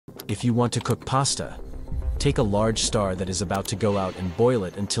If you want to cook pasta, take a large star that is about to go out and boil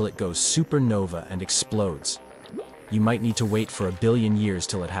it until it goes supernova and explodes. You might need to wait for 1 billion years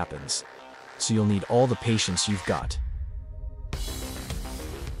till it happens, so you'll need all the patience you've got.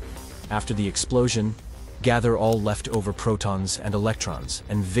 After the explosion, gather all leftover protons and electrons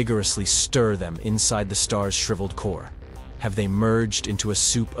and vigorously stir them inside the star's shriveled core. Have they merged into a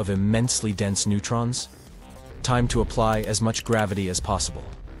soup of immensely dense neutrons? Time to apply as much gravity as possible.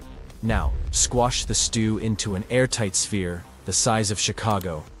 Now, squash the stew into an airtight sphere the size of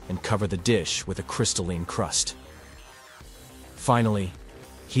Chicago and cover the dish with a crystalline crust. Finally,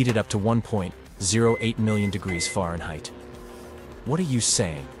 heat it up to 1.08 million degrees Fahrenheit. What are you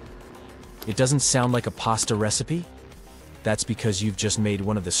saying? It doesn't sound like a pasta recipe? That's because you've just made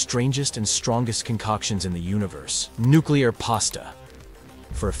one of the strangest and strongest concoctions in the universe: nuclear pasta.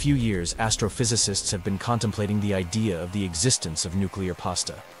 For a few years, astrophysicists have been contemplating the idea of the existence of nuclear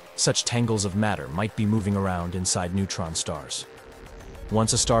pasta. Such tangles of matter might be moving around inside neutron stars.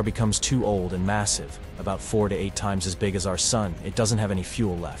 Once a star becomes too old and massive, about 4 to 8 times as big as our Sun, it doesn't have any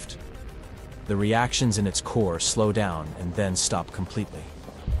fuel left. The reactions in its core slow down and then stop completely.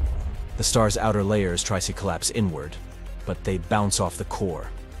 The star's outer layers try to collapse inward, but they bounce off the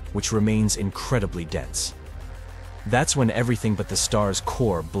core, which remains incredibly dense. That's when everything but the star's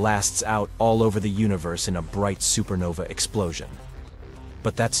core blasts out all over the universe in a bright supernova explosion.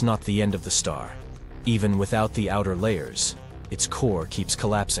 But that's not the end of the star. Even without the outer layers, its core keeps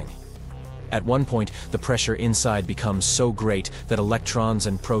collapsing. At one point, the pressure inside becomes so great that electrons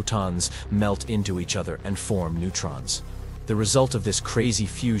and protons melt into each other and form neutrons. The result of this crazy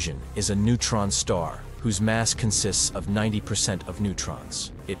fusion is a neutron star, whose mass consists of 90% of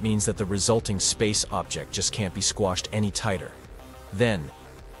neutrons. It means that the resulting space object just can't be squashed any tighter. Then,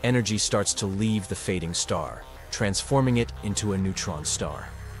 energy starts to leave the fading star, transforming it into a neutron star.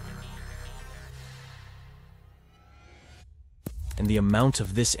 And the amount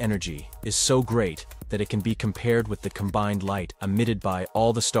of this energy is so great that it can be compared with the combined light emitted by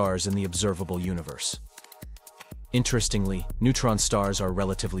all the stars in the observable universe. Interestingly, neutron stars are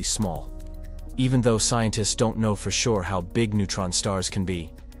relatively small. Even though scientists don't know for sure how big neutron stars can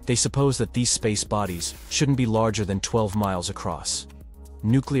be, they suppose that these space bodies shouldn't be larger than 12 miles across.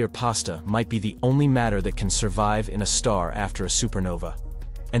 Nuclear pasta might be the only matter that can survive in a star after a supernova,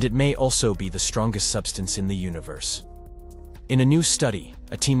 and it may also be the strongest substance in the universe. In a new study,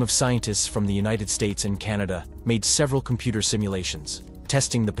 a team of scientists from the United States and Canada made several computer simulations,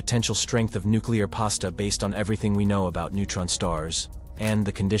 testing the potential strength of nuclear pasta based on everything we know about neutron stars and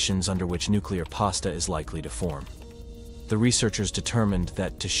the conditions under which nuclear pasta is likely to form. The researchers determined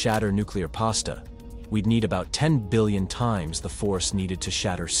that to shatter nuclear pasta, we'd need about 10 billion times the force needed to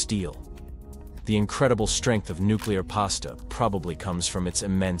shatter steel. The incredible strength of nuclear pasta probably comes from its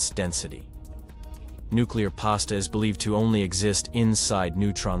immense density. Nuclear pasta is believed to only exist inside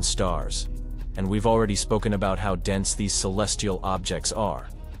neutron stars, and we've already spoken about how dense these celestial objects are.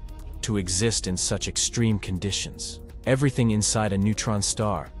 To exist in such extreme conditions, everything inside a neutron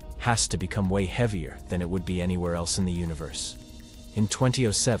star has to become way heavier than it would be anywhere else in the universe. In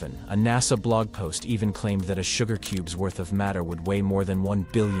 2007, a NASA blog post even claimed that a sugar cube's worth of matter would weigh more than 1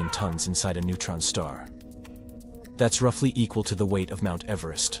 billion tons inside a neutron star. That's roughly equal to the weight of Mount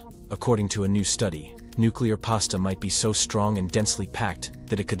Everest. According to a new study, nuclear pasta might be so strong and densely packed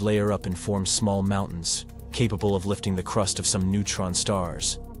that it could layer up and form small mountains, capable of lifting the crust of some neutron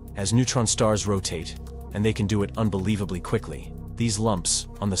stars. As neutron stars rotate, and they can do it unbelievably quickly, these lumps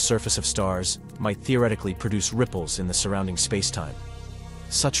on the surface of stars might theoretically produce ripples in the surrounding spacetime.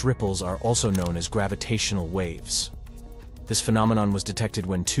 Such ripples are also known as gravitational waves. This phenomenon was detected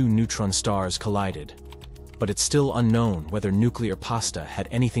when 2 neutron stars collided, but it's still unknown whether nuclear pasta had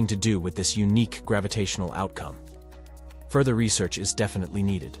anything to do with this unique gravitational outcome. Further research is definitely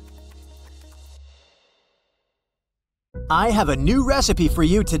needed. I have a new recipe for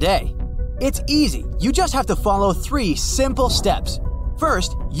you today. It's easy. You just have to follow 3 simple steps.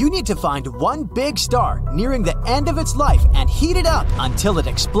 First, you need to find one big star nearing the end of its life and heat it up until it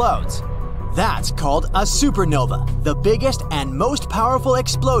explodes. That's called a supernova, the biggest and most powerful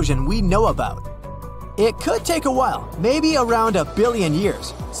explosion we know about. It could take a while, maybe around 1 billion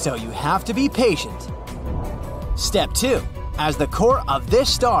years, so you have to be patient. Step 2. As the core of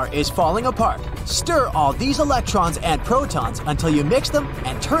this star is falling apart, stir all these electrons and protons until you mix them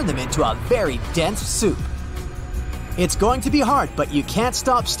and turn them into a very dense soup. It's going to be hard, but you can't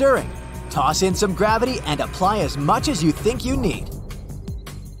stop stirring. Toss in some gravity and apply as much as you think you need.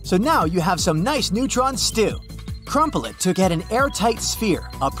 So now you have some nice neutron stew. Crumple it to get an airtight sphere,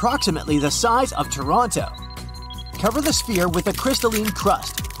 approximately the size of Toronto. Cover the sphere with a crystalline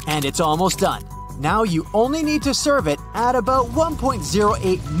crust. And it's almost done. Now you only need to serve it at about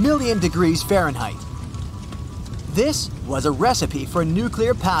 1.08 million degrees Fahrenheit. This was a recipe for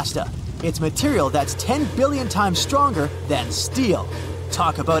nuclear pasta. It's material that's 10 billion times stronger than steel.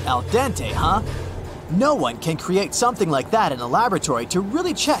 Talk about al dente, huh? No one can create something like that in a laboratory to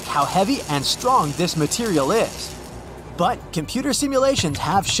really check how heavy and strong this material is. But computer simulations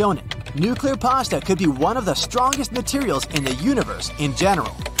have shown it. Nuclear pasta could be one of the strongest materials in the universe in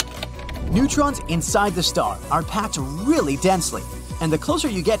general. Neutrons inside the star are packed really densely, and the closer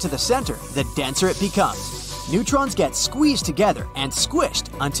you get to the center, the denser it becomes. Neutrons get squeezed together and squished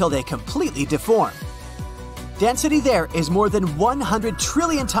until they completely deform. Density there is more than 100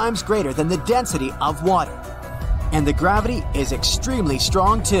 trillion times greater than the density of water. And the gravity is extremely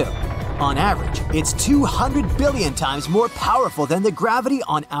strong too. On average, it's 200 billion times more powerful than the gravity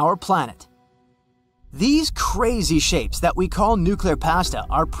on our planet. These crazy shapes that we call nuclear pasta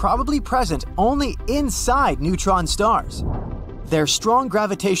are probably present only inside neutron stars. Their strong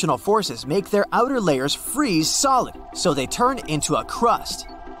gravitational forces make their outer layers freeze solid, so they turn into a crust.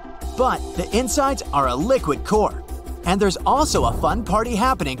 But the insides are a liquid core. And there's also a fun party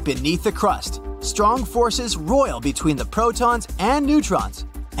happening beneath the crust. Strong forces roil between the protons and neutrons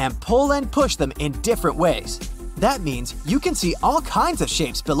and pull and push them in different ways. That means you can see all kinds of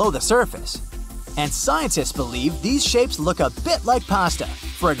shapes below the surface. And scientists believe these shapes look a bit like pasta.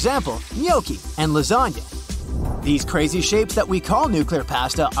 For example, gnocchi and lasagna. These crazy shapes that we call nuclear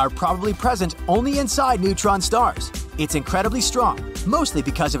pasta are probably present only inside neutron stars. It's incredibly strong, mostly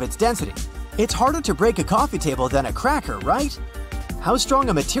because of its density. It's harder to break a coffee table than a cracker, right? How strong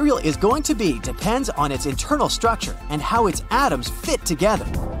a material is going to be depends on its internal structure and how its atoms fit together.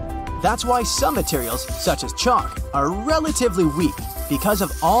 That's why some materials, such as chalk, are relatively weak because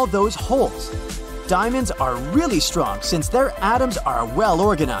of all those holes. Diamonds are really strong since their atoms are well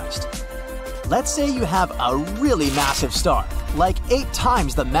organized. Let's say you have a really massive star, like 8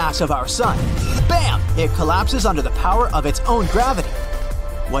 times the mass of our Sun. Bam! It collapses under the power of its own gravity.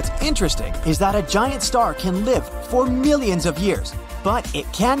 What's interesting is that a giant star can live for millions of years, but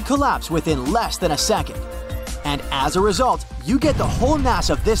it can collapse within less than a second. And as a result, you get the whole mass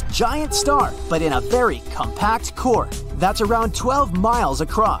of this giant star, but in a very compact core that's around 12 miles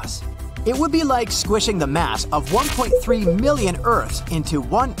across. It would be like squishing the mass of 1.3 million Earths into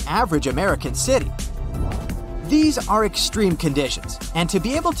one average American city. These are extreme conditions, and to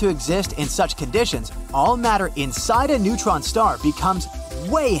be able to exist in such conditions, all matter inside a neutron star becomes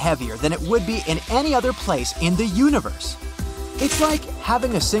way heavier than it would be in any other place in the universe. It's like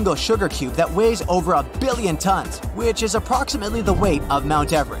having a single sugar cube that weighs over 1 billion tons, which is approximately the weight of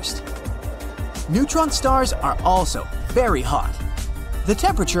Mount Everest. Neutron stars are also very hot. The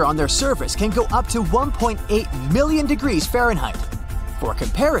temperature on their surface can go up to 1.8 million degrees Fahrenheit. For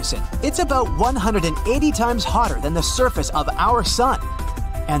comparison, it's about 180 times hotter than the surface of our Sun.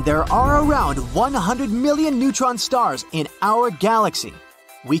 And there are around 100 million neutron stars in our galaxy.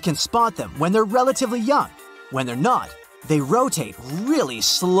 We can spot them when they're relatively young. When they're not, they rotate really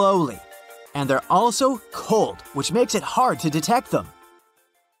slowly. And they're also cold, which makes it hard to detect them.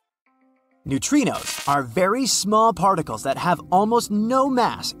 Neutrinos are very small particles that have almost no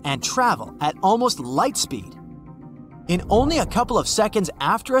mass and travel at almost light speed. In only a couple of seconds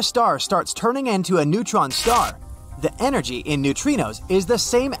after a star starts turning into a neutron star, the energy in neutrinos is the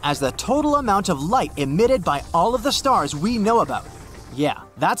same as the total amount of light emitted by all of the stars we know about. Yeah,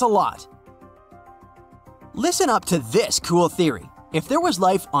 that's a lot. Listen up to this cool theory. If there was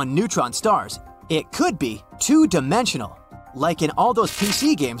life on neutron stars, it could be two-dimensional, like in all those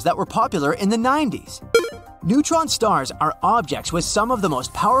PC games that were popular in the 90s. Neutron stars are objects with some of the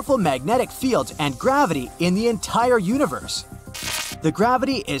most powerful magnetic fields and gravity in the entire universe. The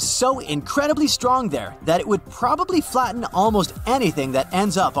gravity is so incredibly strong there that it would probably flatten almost anything that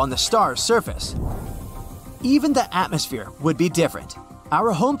ends up on the star's surface. Even the atmosphere would be different.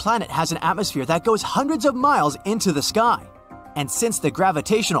 Our home planet has an atmosphere that goes hundreds of miles into the sky. And since the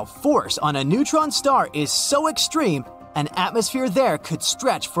gravitational force on a neutron star is so extreme, an atmosphere there could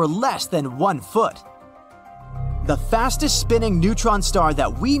stretch for less than 1 foot. The fastest spinning neutron star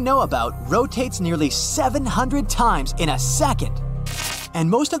that we know about rotates nearly 700 times in a second. And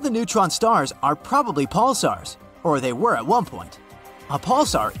most of the neutron stars are probably pulsars, or they were at one point. A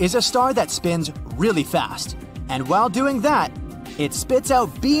pulsar is a star that spins really fast, and while doing that, it spits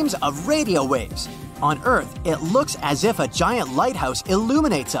out beams of radio waves. On Earth, it looks as if a giant lighthouse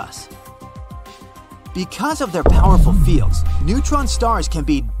illuminates us. Because of their powerful fields, neutron stars can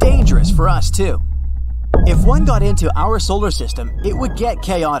be dangerous for us too. If one got into our solar system, it would get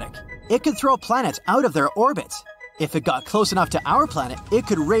chaotic. It could throw planets out of their orbits. If it got close enough to our planet, it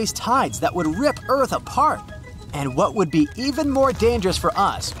could raise tides that would rip Earth apart. And what would be even more dangerous for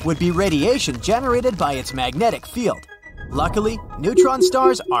us would be radiation generated by its magnetic field. Luckily, neutron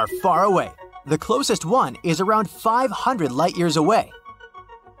stars are far away. The closest one is around 500 light-years away.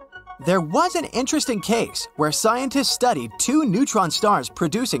 There was an interesting case where scientists studied two neutron stars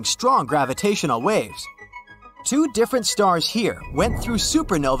producing strong gravitational waves. Two different stars here went through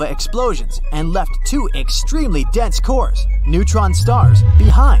supernova explosions and left two extremely dense cores, neutron stars,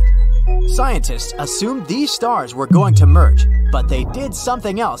 behind. Scientists assumed these stars were going to merge, but they did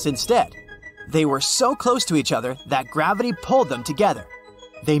something else instead. They were so close to each other that gravity pulled them together.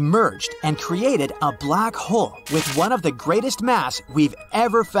 They merged and created a black hole with one of the greatest mass we've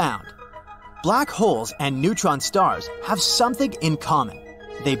ever found. Black holes and neutron stars have something in common.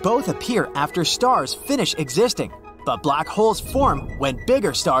 They both appear after stars finish existing, but black holes form when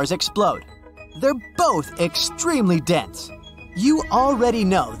bigger stars explode. They're both extremely dense. You already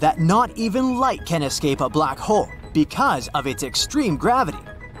know that not even light can escape a black hole because of its extreme gravity.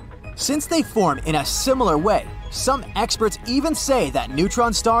 Since they form in a similar way, some experts even say that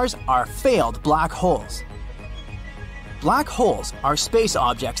neutron stars are failed black holes. Black holes are space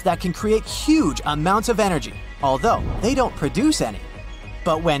objects that can create huge amounts of energy, although they don't produce any.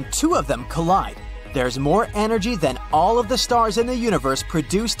 But when two of them collide, there's more energy than all of the stars in the universe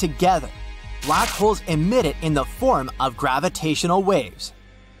produce together. Black holes emit it in the form of gravitational waves.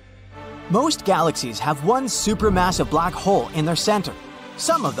 Most galaxies have one supermassive black hole in their center.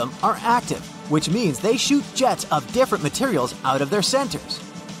 Some of them are active, which means they shoot jets of different materials out of their centers.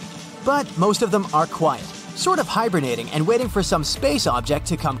 But most of them are quiet, sort of hibernating and waiting for some space object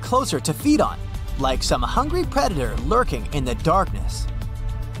to come closer to feed on, like some hungry predator lurking in the darkness.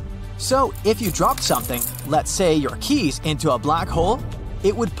 So if you dropped something, let's say your keys, into a black hole,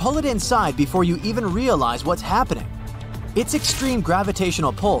 it would pull it inside before you even realize what's happening. Its extreme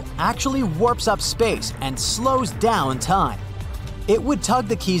gravitational pull actually warps up space and slows down time. It would tug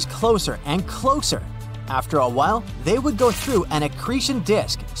the keys closer and closer. After a while, they would go through an accretion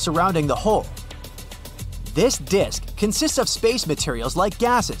disk surrounding the hole. This disk consists of space materials like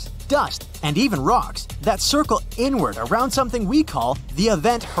gases, dust, and even rocks that circle inward around something we call the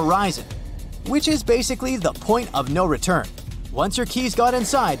event horizon, which is basically the point of no return. Once your keys got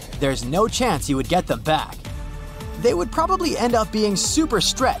inside, there's no chance you would get them back. They would probably end up being super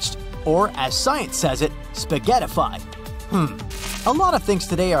stretched, or as science says it, spaghettified. A lot of things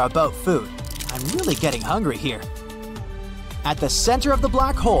today are about food. I'm really getting hungry here. At the center of the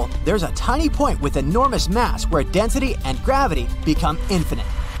black hole, there's a tiny point with enormous mass where density and gravity become infinite.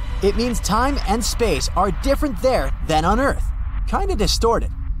 It means time and space are different there than on Earth, kinda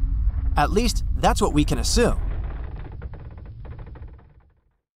distorted. At least, that's what we can assume.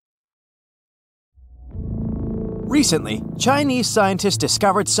 Recently, Chinese scientists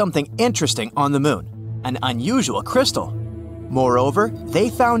discovered something interesting on the moon, an unusual crystal. Moreover, they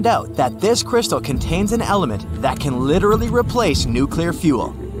found out that this crystal contains an element that can literally replace nuclear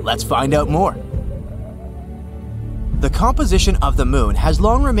fuel. Let's find out more. The composition of the moon has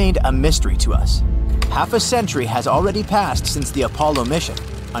long remained a mystery to us. Half a century has already passed since the Apollo mission.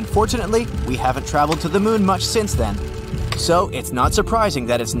 Unfortunately, we haven't traveled to the moon much since then. So it's not surprising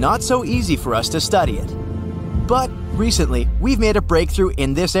that it's not so easy for us to study it. But recently, we've made a breakthrough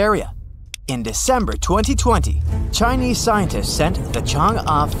in this area. In December 2020, Chinese scientists sent the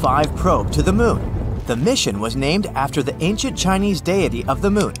Chang'e 5 probe to the moon. The mission was named after the ancient Chinese deity of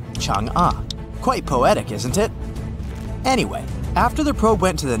the moon, Chang'e. Quite poetic, isn't it? Anyway, after the probe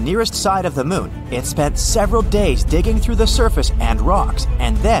went to the nearest side of the moon, it spent several days digging through the surface and rocks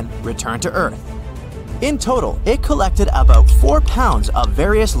and then returned to Earth. In total, it collected about 4 pounds of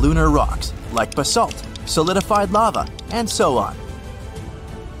various lunar rocks, like basalt, solidified lava, and so on.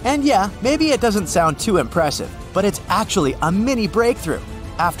 And yeah, maybe it doesn't sound too impressive, but it's actually a mini breakthrough.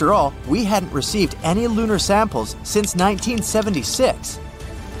 After all, we hadn't received any lunar samples since 1976.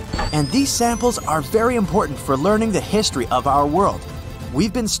 And these samples are very important for learning the history of our world.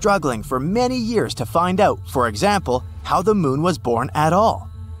 We've been struggling for many years to find out, for example, how the moon was born at all.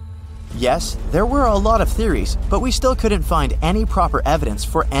 Yes, there were a lot of theories, but we still couldn't find any proper evidence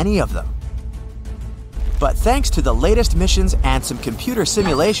for any of them. But thanks to the latest missions and some computer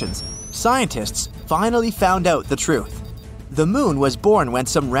simulations, scientists finally found out the truth. The moon was born when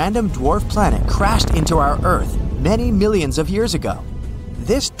some random dwarf planet crashed into our Earth many millions of years ago.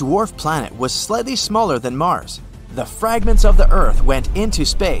 This dwarf planet was slightly smaller than Mars. The fragments of the Earth went into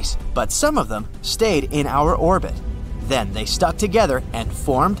space, but some of them stayed in our orbit. Then they stuck together and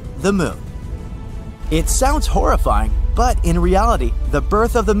formed the moon. It sounds horrifying, but in reality, the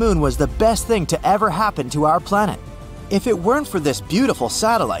birth of the moon was the best thing to ever happen to our planet. If it weren't for this beautiful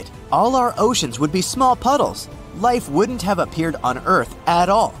satellite, all our oceans would be small puddles. Life wouldn't have appeared on Earth at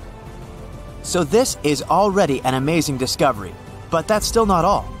all. So this is already an amazing discovery, but that's still not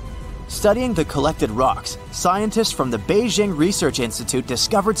all. Studying the collected rocks, scientists from the Beijing Research Institute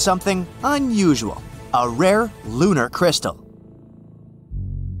discovered something unusual, a rare lunar crystal.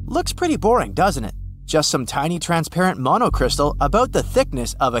 Looks pretty boring, doesn't it? Just some tiny transparent monocrystal about the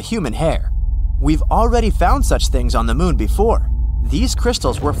thickness of a human hair. We've already found such things on the moon before. These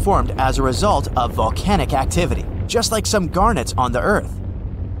crystals were formed as a result of volcanic activity, just like some garnets on the Earth.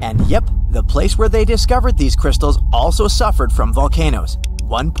 And yep, the place where they discovered these crystals also suffered from volcanoes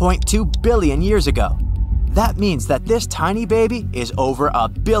 1.2 billion years ago. That means that this tiny baby is over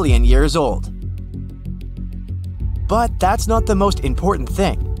 1 billion years old. But that's not the most important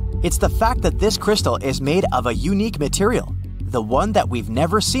thing. It's the fact that this crystal is made of a unique material, the one that we've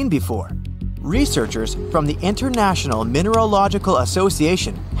never seen before. Researchers from the International Mineralogical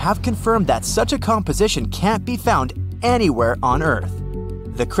Association have confirmed that such a composition can't be found anywhere on Earth.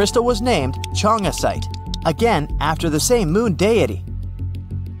 The crystal was named chongasite, again after the same moon deity.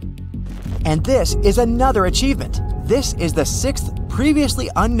 And this is another achievement. This is the 6th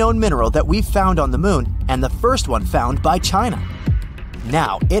previously unknown mineral that we've found on the moon and the first one found by China.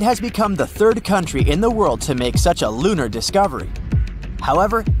 Now, it has become the 3rd country in the world to make such a lunar discovery.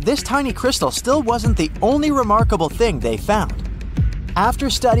 However, this tiny crystal still wasn't the only remarkable thing they found. After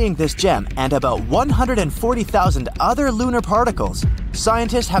studying this gem and about 140,000 other lunar particles,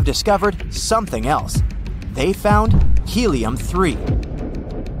 scientists have discovered something else. They found helium-3.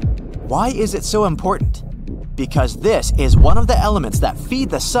 Why is it so important? Because this is one of the elements that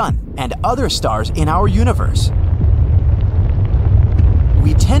feed the sun and other stars in our universe.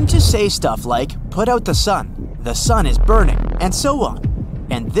 We tend to say stuff like, put out the sun is burning, and so on.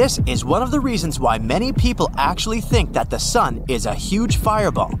 And this is one of the reasons why many people actually think that the sun is a huge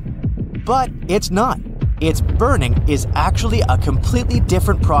fireball. But it's not. Its burning is actually a completely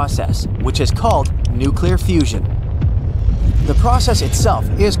different process, which is called nuclear fusion. The process itself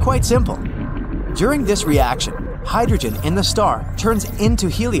is quite simple. During this reaction, hydrogen in the star turns into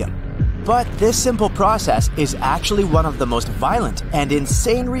helium. But this simple process is actually one of the most violent and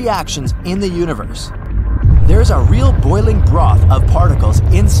insane reactions in the universe. There's a real boiling broth of particles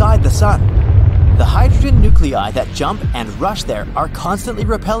inside the sun. The hydrogen nuclei that jump and rush there are constantly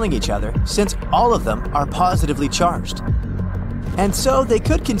repelling each other since all of them are positively charged. And so they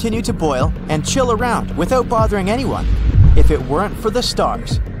could continue to boil and chill around without bothering anyone if it weren't for the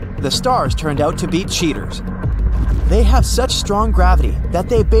stars. The stars turned out to be cheaters. They have such strong gravity that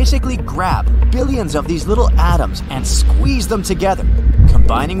they basically grab billions of these little atoms and squeeze them together.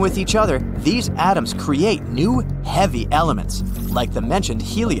 Combining with each other, these atoms create new heavy elements, like the mentioned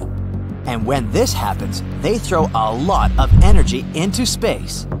helium. And when this happens, they throw a lot of energy into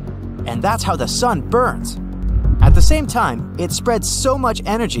space. And that's how the sun burns. At the same time, it spreads so much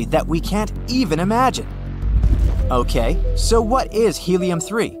energy that we can't even imagine. Okay, so what is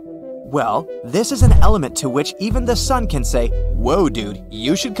helium-3? Well, this is an element to which even the sun can say, "Whoa dude,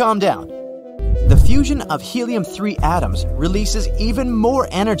 you should calm down." The fusion of helium-3 atoms releases even more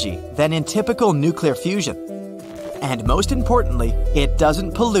energy than in typical nuclear fusion. And most importantly, it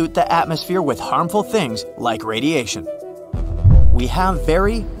doesn't pollute the atmosphere with harmful things like radiation. We have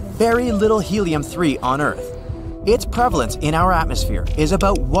very, very little helium-3 on Earth. Its prevalence in our atmosphere is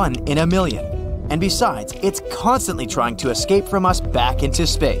about 1 in a million. And besides, it's constantly trying to escape from us back into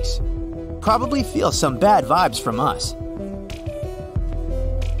space. Probably feels some bad vibes from us.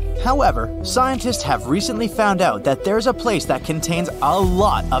 However, scientists have recently found out that there's a place that contains a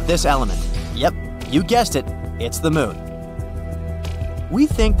lot of this element. Yep, you guessed it, it's the moon. We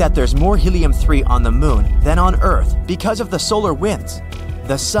think that there's more helium-3 on the moon than on Earth because of the solar winds.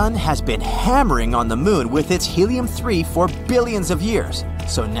 The sun has been hammering on the moon with its helium-3 for billions of years,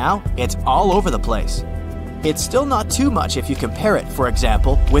 so now it's all over the place. It's still not too much if you compare it, for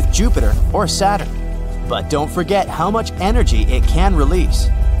example, with Jupiter or Saturn. But don't forget how much energy it can release.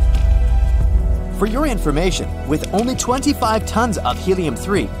 For your information, with only 25 tons of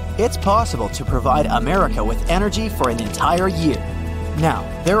helium-3, it's possible to provide America with energy for an entire year. Now,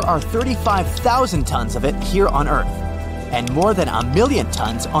 there are 35,000 tons of it here on Earth, and more than 1 million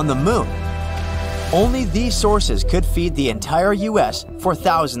tons on the moon. Only these sources could feed the entire US for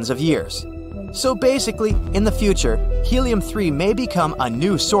thousands of years. So basically, in the future, helium-3 may become a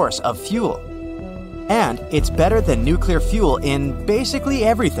new source of fuel. And it's better than nuclear fuel in basically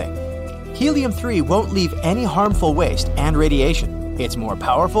everything. Helium-3 won't leave any harmful waste and radiation. It's more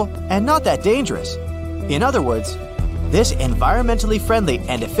powerful and not that dangerous. In other words, this environmentally friendly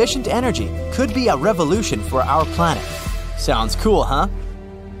and efficient energy could be a revolution for our planet. Sounds cool, huh?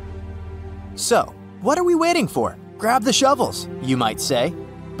 So, what are we waiting for? Grab the shovels, you might say.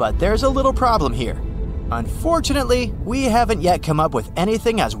 But there's a little problem here. Unfortunately, we haven't yet come up with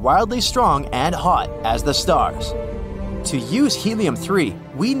anything as wildly strong and hot as the stars. To use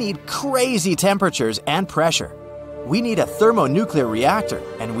helium-3, we need crazy temperatures and pressure. We need a thermonuclear reactor,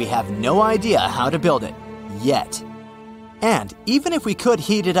 and we have no idea how to build it, yet. And even if we could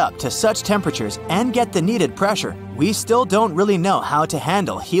heat it up to such temperatures and get the needed pressure, we still don't really know how to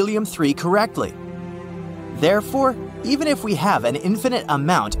handle helium-3 correctly. Therefore, even if we have an infinite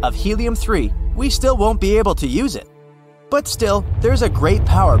amount of helium-3, we still won't be able to use it. But still, there's a great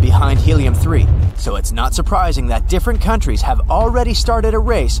power behind helium-3, so it's not surprising that different countries have already started a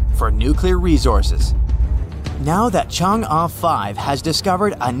race for nuclear resources. Now that Chang'e 5 has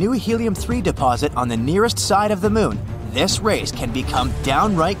discovered a new helium-3 deposit on the nearest side of the moon, this race can become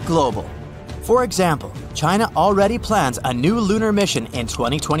downright global. For example, China already plans a new lunar mission in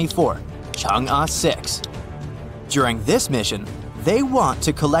 2024, Chang'e 6. During this mission, they want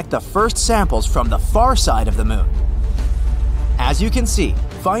to collect the first samples from the far side of the moon. As you can see,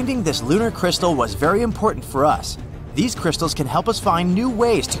 finding this lunar crystal was very important for us. These crystals can help us find new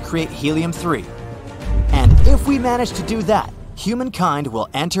ways to create helium-3. And if we manage to do that, humankind will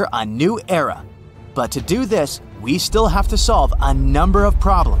enter a new era. But to do this, we still have to solve a number of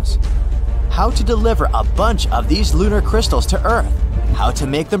problems. How to deliver a bunch of these lunar crystals to Earth, how to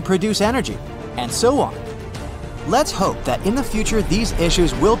make them produce energy, and so on. Let's hope that in the future these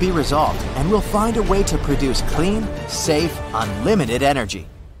issues will be resolved and we'll find a way to produce clean, safe, unlimited energy.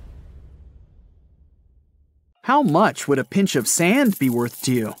 How much would a pinch of sand be worth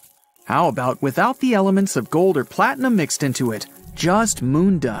to you? How about without the elements of gold or platinum mixed into it, just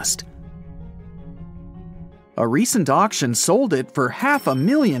moon dust? A recent auction sold it for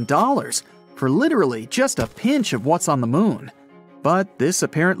 $500,000 for literally just a pinch of what's on the moon. But this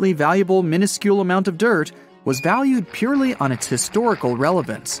apparently valuable minuscule amount of dirt was valued purely on its historical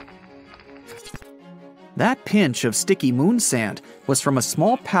relevance. That pinch of sticky moon sand was from a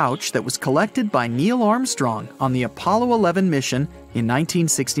small pouch that was collected by Neil Armstrong on the Apollo 11 mission in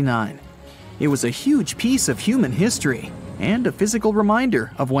 1969. It was a huge piece of human history and a physical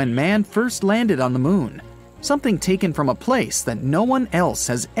reminder of when man first landed on the moon, something taken from a place that no one else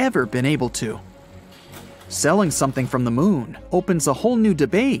has ever been able to. Selling something from the moon opens a whole new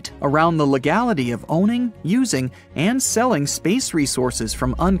debate around the legality of owning, using, and selling space resources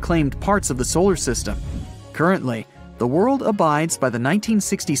from unclaimed parts of the solar system. Currently, the world abides by the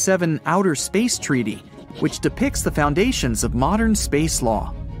 1967 Outer Space Treaty, which depicts the foundations of modern space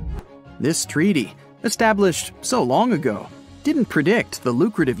law. This treaty, established so long ago, didn't predict the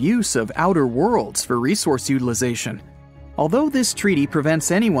lucrative use of outer worlds for resource utilization. Although this treaty prevents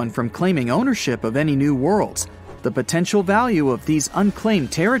anyone from claiming ownership of any new worlds, the potential value of these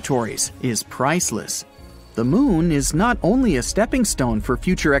unclaimed territories is priceless. The moon is not only a stepping stone for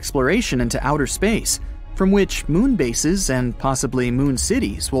future exploration into outer space, from which moon bases and possibly moon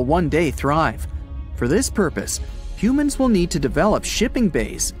cities will one day thrive. For this purpose, humans will need to develop shipping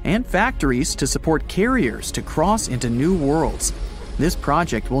bays and factories to support carriers to cross into new worlds. This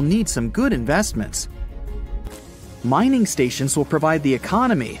project will need some good investments. Mining stations will provide the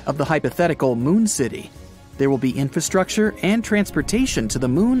economy of the hypothetical moon city. There will be infrastructure and transportation to the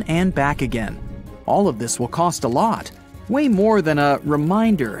moon and back again. All of this will cost a lot, way more than a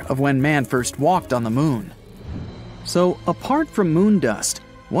reminder of when man first walked on the moon. So, apart from moon dust,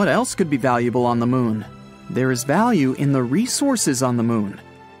 what else could be valuable on the moon? There is value in the resources on the moon.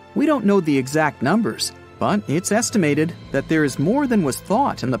 We don't know the exact numbers, but it's estimated that there is more than was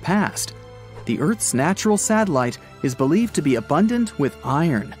thought in the past. The Earth's natural satellite is believed to be abundant with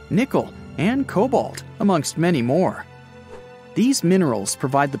iron, nickel, and cobalt, amongst many more. These minerals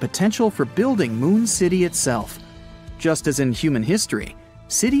provide the potential for building Moon City itself. Just as in human history,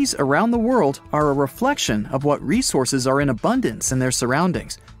 cities around the world are a reflection of what resources are in abundance in their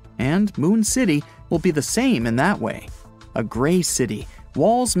surroundings, and Moon City will be the same in that way. A gray city,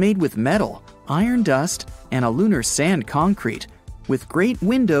 walls made with metal, iron dust, and a lunar sand concrete, with great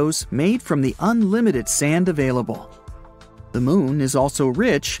windows made from the unlimited sand available. The moon is also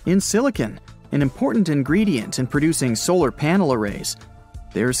rich in silicon, an important ingredient in producing solar panel arrays.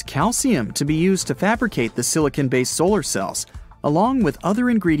 There's calcium to be used to fabricate the silicon-based solar cells, along with other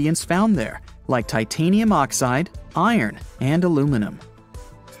ingredients found there, like titanium oxide, iron, and aluminum.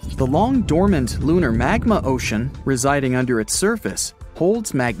 The long dormant lunar magma ocean residing under its surface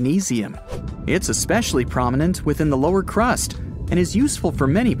holds magnesium. It's especially prominent within the lower crust and is useful for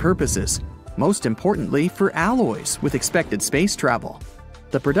many purposes, most importantly for alloys with expected space travel.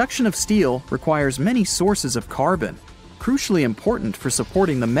 The production of steel requires many sources of carbon. crucially important for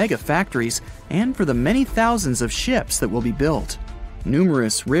supporting the mega factories and for the many thousands of ships that will be built.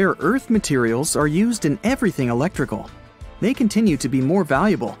 Numerous rare earth materials are used in everything electrical. They continue to be more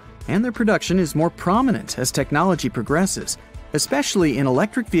valuable, and their production is more prominent as technology progresses, especially in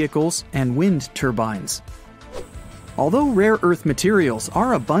electric vehicles and wind turbines. Although rare earth materials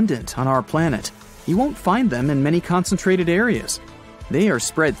are abundant on our planet, you won't find them in many concentrated areas. They are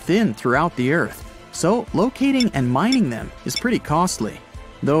spread thin throughout the Earth, so locating and mining them is pretty costly,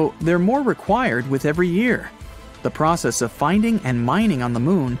 though they're more required with every year. The process of finding and mining on the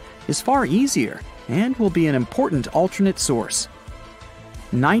Moon is far easier and will be an important alternate source.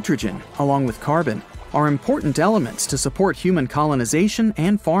 Nitrogen, along with carbon, are important elements to support human colonization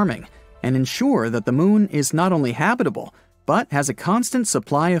and farming, and ensure that the Moon is not only habitable, but has a constant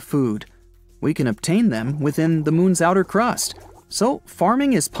supply of food. We can obtain them within the Moon's outer crust, so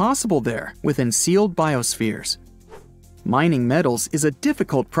farming is possible there within sealed biospheres. Mining metals is a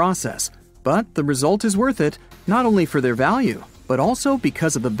difficult process, but the result is worth it, not only for their value, but also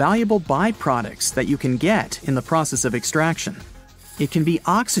because of the valuable byproducts that you can get in the process of extraction. It can be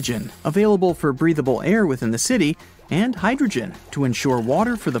oxygen, available for breathable air within the city, and hydrogen to ensure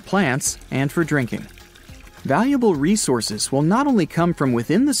water for the plants and for drinking. Valuable resources will not only come from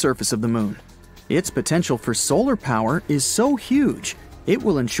within the surface of the Moon. Its potential for solar power is so huge, it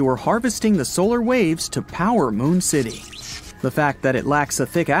will ensure harvesting the solar waves to power Moon City. The fact that it lacks a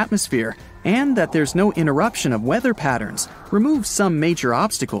thick atmosphere and that there's no interruption of weather patterns removes some major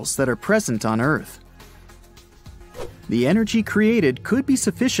obstacles that are present on Earth. The energy created could be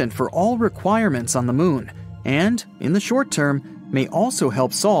sufficient for all requirements on the Moon, and, in the short term, may also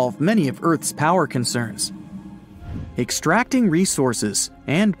help solve many of Earth's power concerns. Extracting resources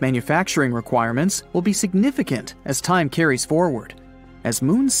and manufacturing requirements will be significant as time carries forward. As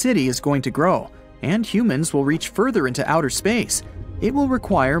Moon City is going to grow, and humans will reach further into outer space, it will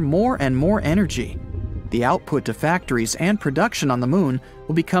require more and more energy. The output to factories and production on the Moon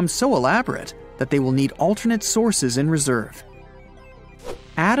will become so elaborate that they will need alternate sources in reserve.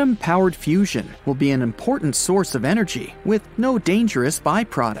 Atom-powered fusion will be an important source of energy with no dangerous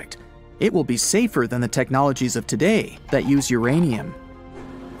byproduct. It will be safer than the technologies of today that use uranium.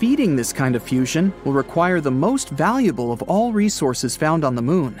 Feeding this kind of fusion will require the most valuable of all resources found on the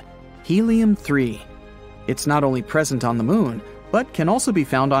Moon, helium-3. It's not only present on the Moon, but can also be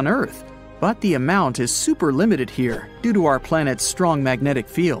found on Earth. But the amount is super limited here due to our planet's strong magnetic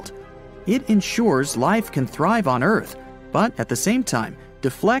field. It ensures life can thrive on Earth, but at the same time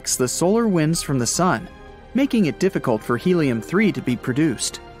deflects the solar winds from the Sun, making it difficult for helium-3 to be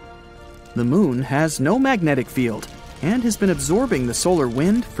produced. The Moon has no magnetic field and has been absorbing the solar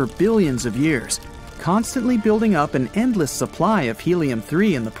wind for billions of years, constantly building up an endless supply of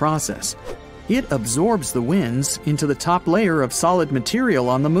helium-3 in the process. It absorbs the winds into the top layer of solid material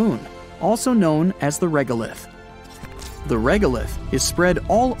on the Moon, also known as the regolith. The regolith is spread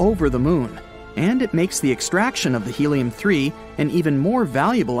all over the Moon, and it makes the extraction of the helium-3 an even more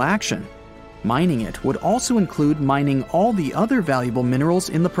valuable action. Mining it would also include mining all the other valuable minerals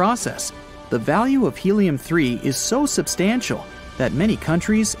in the process. The value of helium-3 is so substantial that many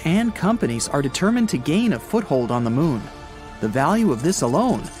countries and companies are determined to gain a foothold on the Moon. The value of this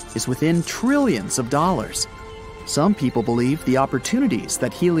alone is within trillions of dollars. Some people believe the opportunities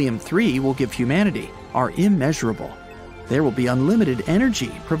that helium-3 will give humanity are immeasurable. There will be unlimited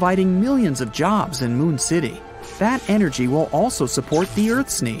energy providing millions of jobs in Moon City. That energy will also support the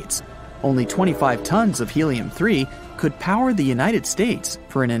Earth's needs. Only 25 tons of helium-3 could power the United States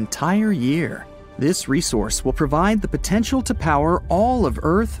for an entire year. This resource will provide the potential to power all of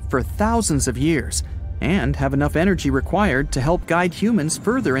Earth for thousands of years, and have enough energy required to help guide humans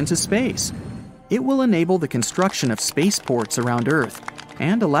further into space. It will enable the construction of spaceports around Earth,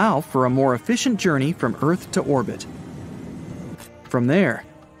 and allow for a more efficient journey from Earth to orbit. From there,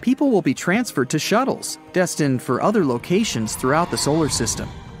 people will be transferred to shuttles, destined for other locations throughout the solar system.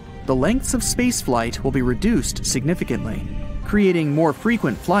 The lengths of spaceflight will be reduced significantly, creating more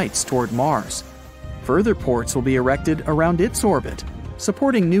frequent flights toward Mars. Further ports will be erected around its orbit,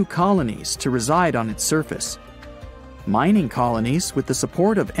 supporting new colonies to reside on its surface. Mining colonies with the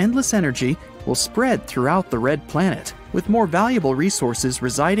support of endless energy will spread throughout the red planet, with more valuable resources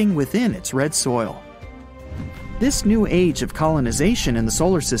residing within its red soil. This new age of colonization in the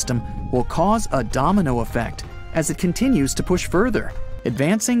solar system will cause a domino effect as it continues to push further,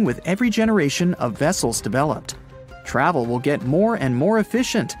 advancing with every generation of vessels developed. Travel will get more and more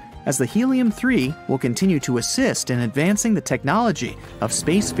efficient as the helium-3 will continue to assist in advancing the technology of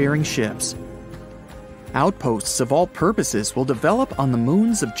spacefaring ships. Outposts of all purposes will develop on the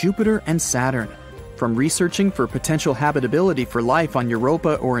moons of Jupiter and Saturn. from researching for potential habitability for life on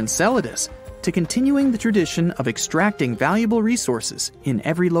Europa or Enceladus, to continuing the tradition of extracting valuable resources in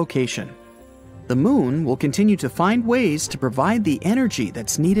every location. The Moon will continue to find ways to provide the energy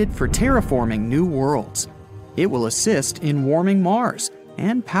that's needed for terraforming new worlds. It will assist in warming Mars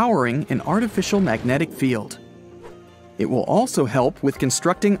and powering an artificial magnetic field. It will also help with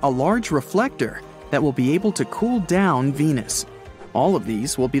constructing a large reflector that will be able to cool down Venus. All of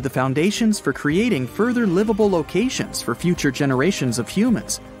these will be the foundations for creating further livable locations for future generations of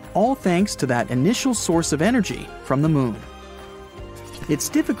humans, all thanks to that initial source of energy from the Moon. It's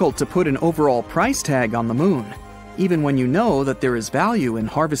difficult to put an overall price tag on the Moon, even when you know that there is value in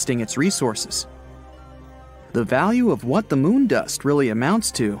harvesting its resources. The value of what the moon dust really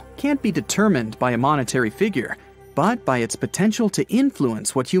amounts to can't be determined by a monetary figure, but by its potential to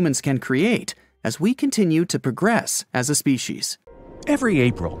influence what humans can create as we continue to progress as a species. Every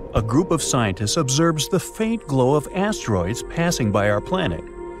April, a group of scientists observes the faint glow of asteroids passing by our planet.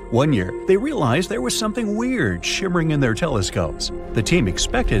 One year, they realized there was something weird shimmering in their telescopes. The team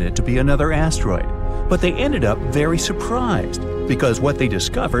expected it to be another asteroid, but they ended up very surprised because what they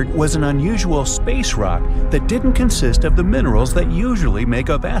discovered was an unusual space rock that didn't consist of the minerals that usually make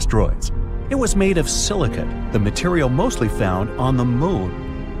up asteroids. It was made of silicate, the material mostly found on the moon.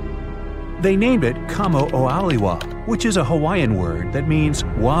 They named it Kamo'oaliwa, which is a Hawaiian word that means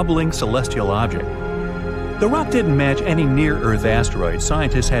wobbling celestial object. The rock didn't match any near-Earth asteroid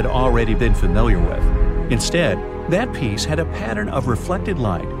scientists had already been familiar with. Instead, that piece had a pattern of reflected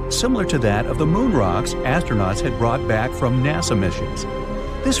light, similar to that of the moon rocks astronauts had brought back from NASA missions.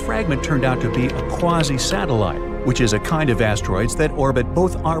 This fragment turned out to be a quasi-satellite, which is a kind of asteroids that orbit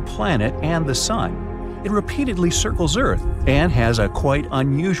both our planet and the Sun. It repeatedly circles Earth and has a quite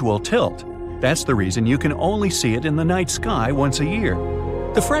unusual tilt. That's the reason you can only see it in the night sky once a year.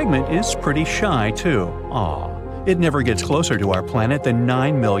 The fragment is pretty shy, too. It never gets closer to our planet than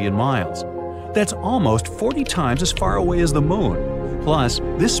 9 million miles. That's almost 40 times as far away as the Moon. Plus,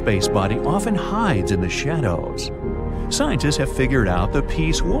 this space body often hides in the shadows. Scientists have figured out the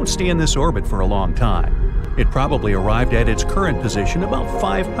piece won't stay in this orbit for a long time. It probably arrived at its current position about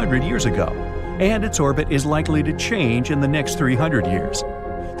 500 years ago, and its orbit is likely to change in the next 300 years.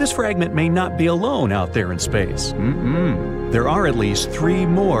 This fragment may not be alone out there in space. There are at least 3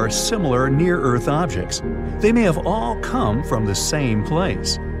 more similar near-Earth objects. They may have all come from the same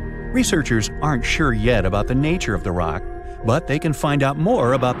place. Researchers aren't sure yet about the nature of the rock, but they can find out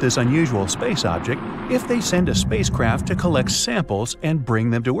more about this unusual space object if they send a spacecraft to collect samples and bring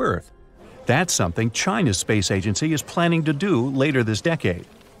them to Earth. That's something China's space agency is planning to do later this decade.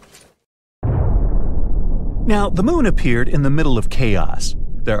 Now, the Moon appeared in the middle of chaos.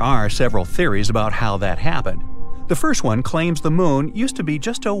 There are several theories about how that happened. The first one claims the Moon used to be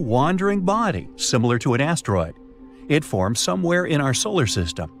just a wandering body, similar to an asteroid. It formed somewhere in our solar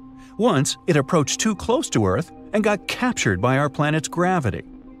system. Once, it approached too close to Earth and got captured by our planet's gravity.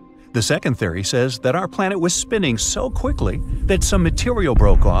 The second theory says that our planet was spinning so quickly that some material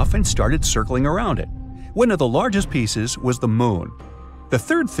broke off and started circling around it. One of the largest pieces was the Moon. The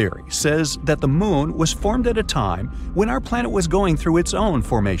third theory says that the Moon was formed at a time when our planet was going through its own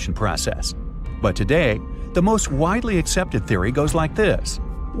formation process. But today, the most widely accepted theory goes like this.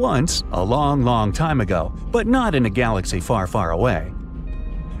 Once, a long, long time ago, but not in a galaxy far, far away,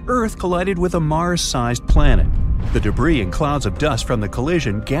 Earth collided with a Mars-sized planet. The debris and clouds of dust from the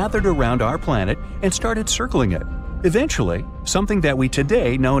collision gathered around our planet and started circling it. Eventually, something that we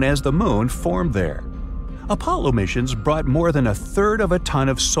today know as the Moon formed there. Apollo missions brought more than 1/3 of a ton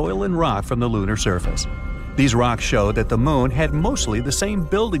of soil and rock from the lunar surface. These rocks showed that the Moon had mostly the same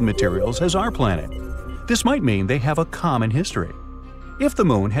building materials as our planet. This might mean they have a common history. If the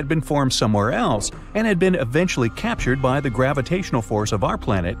Moon had been formed somewhere else and had been eventually captured by the gravitational force of our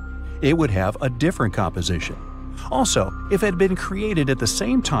planet, it would have a different composition. Also, if it had been created at the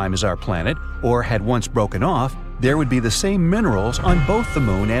same time as our planet or had once broken off, there would be the same minerals on both the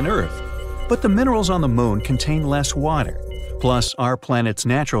Moon and Earth. But the minerals on the Moon contain less water. Plus, our planet's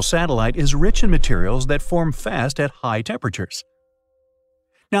natural satellite is rich in materials that form fast at high temperatures.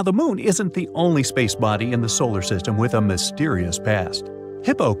 Now, the Moon isn't the only space body in the solar system with a mysterious past.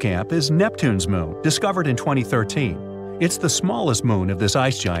 Hippocamp is Neptune's moon, discovered in 2013. It's the smallest moon of this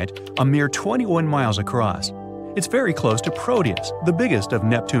ice giant, a mere 21 miles across. It's very close to Proteus, the biggest of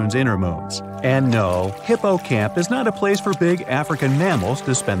Neptune's inner moons. And no, Hippocamp is not a place for big African mammals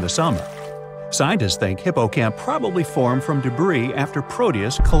to spend the summer. Scientists think Hippocamp probably formed from debris after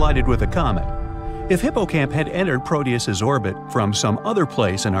Proteus collided with a comet. If Hippocamp had entered Proteus's orbit from some other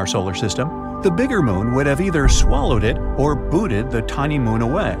place in our solar system, the bigger moon would have either swallowed it or booted the tiny moon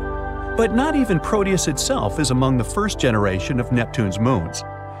away. But not even Proteus itself is among the first generation of Neptune's moons.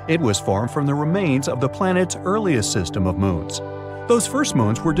 It was formed from the remains of the planet's earliest system of moons. Those first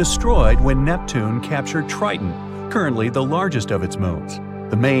moons were destroyed when Neptune captured Triton, currently the largest of its moons.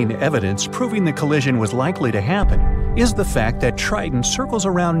 The main evidence proving the collision was likely to happen is the fact that Triton circles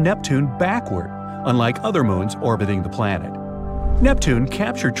around Neptune backward, unlike other moons orbiting the planet. Neptune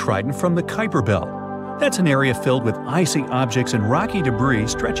captured Triton from the Kuiper Belt. That's an area filled with icy objects and rocky debris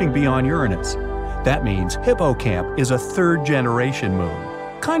stretching beyond Uranus. That means Hippocamp is a third-generation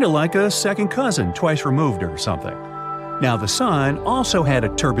moon, kind of like a second cousin twice removed or something. Now, the Sun also had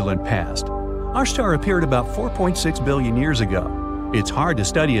a turbulent past. Our star appeared about 4.6 billion years ago. It's hard to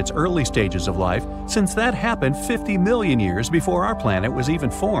study its early stages of life since that happened 50 million years before our planet was even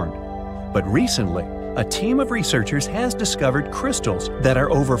formed. But recently, a team of researchers has discovered crystals that are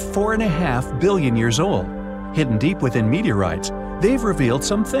over 4.5 billion years old. Hidden deep within meteorites, they've revealed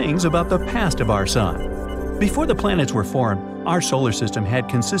some things about the past of our Sun. Before the planets were formed, our solar system had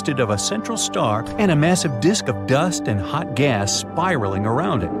consisted of a central star and a massive disk of dust and hot gas spiraling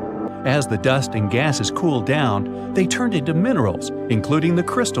around it. As the dust and gases cooled down, they turned into minerals, including the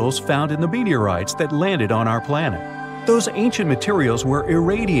crystals found in the meteorites that landed on our planet. Those ancient materials were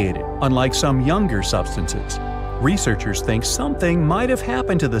irradiated, unlike some younger substances. Researchers think something might have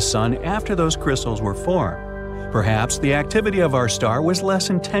happened to the Sun after those crystals were formed. Perhaps the activity of our star was less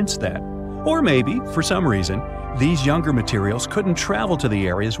intense then. Or maybe, for some reason, these younger materials couldn't travel to the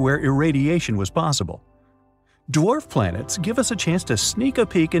areas where irradiation was possible. Dwarf planets give us a chance to sneak a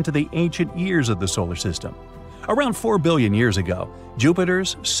peek into the ancient years of the solar system. Around 4 billion years ago,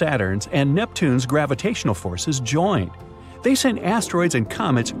 Jupiter's, Saturn's, and Neptune's gravitational forces joined. They sent asteroids and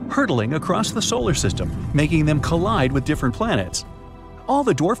comets hurtling across the solar system, making them collide with different planets. All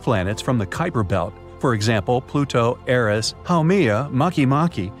the dwarf planets from the Kuiper Belt, for example Pluto, Eris, Haumea,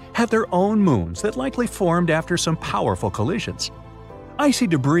 Makemake, have their own moons that likely formed after some powerful collisions. Icy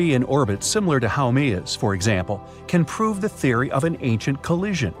debris in orbits similar to Haumea's, for example, can prove the theory of an ancient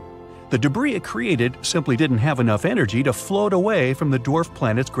collision. The debris it created simply didn't have enough energy to float away from the dwarf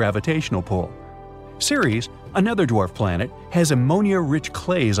planet's gravitational pull. Ceres, another dwarf planet, has ammonia-rich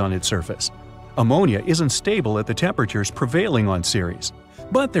clays on its surface. Ammonia isn't stable at the temperatures prevailing on Ceres,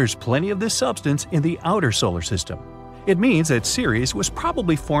 but there's plenty of this substance in the outer solar system. It means that Ceres was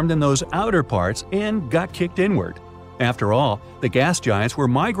probably formed in those outer parts and got kicked inward. After all, the gas giants were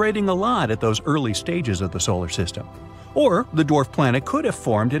migrating a lot at those early stages of the solar system. Or the dwarf planet could have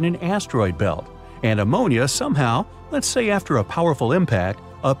formed in an asteroid belt, and ammonia somehow, let's say after a powerful impact,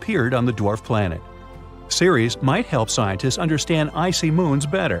 appeared on the dwarf planet. Ceres might help scientists understand icy moons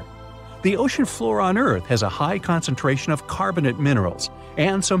better. The ocean floor on Earth has a high concentration of carbonate minerals,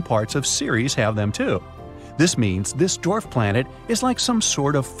 and some parts of Ceres have them too. This means this dwarf planet is like some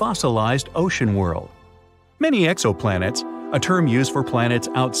sort of fossilized ocean world. Many exoplanets, a term used for planets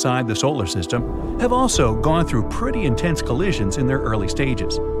outside the solar system, have also gone through pretty intense collisions in their early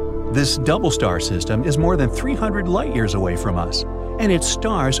stages. This double star system is more than 300 light-years away from us, and its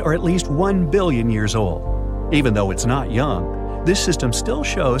stars are at least 1 billion years old. Even though it's not young, this system still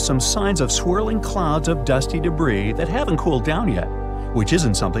shows some signs of swirling clouds of dusty debris that haven't cooled down yet, which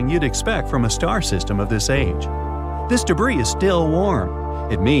isn't something you'd expect from a star system of this age. This debris is still warm.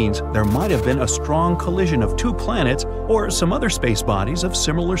 It means there might have been a strong collision of two planets or some other space bodies of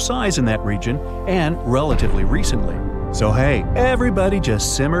similar size in that region and relatively recently. So hey, everybody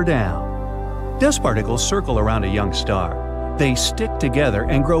just simmer down. Dust particles circle around a young star. They stick together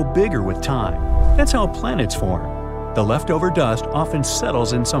and grow bigger with time. That's how planets form. The leftover dust often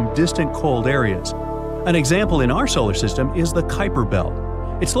settles in some distant cold areas. An example in our solar system is the Kuiper Belt.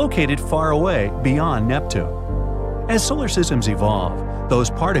 It's located far away beyond Neptune. As solar systems evolve, those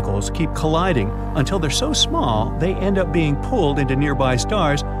particles keep colliding until they're so small they end up being pulled into nearby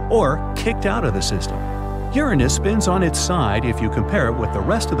stars or kicked out of the system. Uranus spins on its side if you compare it with the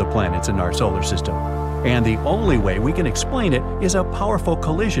rest of the planets in our solar system, and the only way we can explain it is a powerful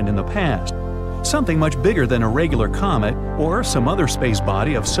collision in the past. Something much bigger than a regular comet or some other space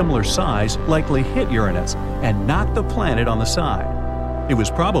body of similar size likely hit Uranus and knocked the planet on the side. It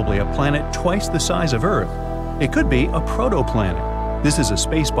was probably a planet twice the size of Earth. It could be a protoplanet. This is a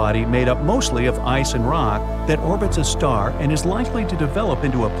space body made up mostly of ice and rock that orbits a star and is likely to develop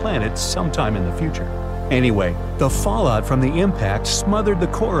into a planet sometime in the future. Anyway, the fallout from the impact smothered the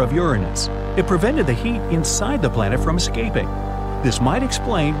core of Uranus. It prevented the heat inside the planet from escaping. This might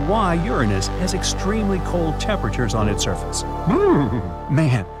explain why Uranus has extremely cold temperatures on its surface.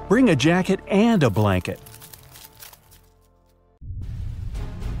 Man, bring a jacket and a blanket.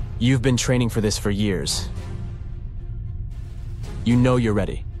 You've been training for this for years. You know you're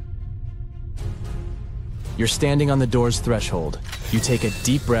ready. You're standing on the door's threshold. You take a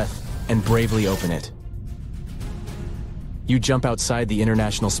deep breath and bravely open it. You jump outside the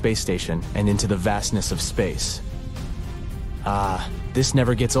International Space Station and into the vastness of space. "Ah, this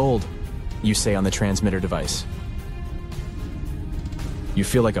never gets old," you say on the transmitter device. You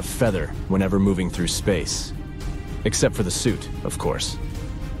feel like a feather whenever moving through space. Except for the suit, of course.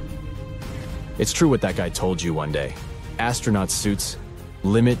 It's true what that guy told you one day. Astronaut suits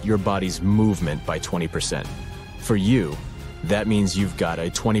limit your body's movement by 20%. For you, that means you've got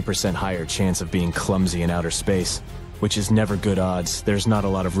a 20% higher chance of being clumsy in outer space, which is never good odds. There's not a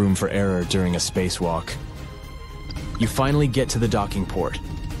lot of room for error during a spacewalk. You finally get to the docking port.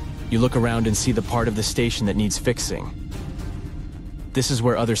 You look around and see the part of the station that needs fixing. This is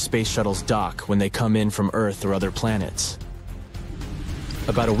where other space shuttles dock when they come in from Earth or other planets.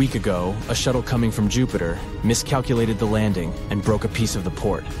 About a week ago, a shuttle coming from Jupiter miscalculated the landing and broke a piece of the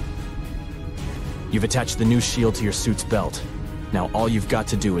port. You've attached the new shield to your suit's belt. Now all you've got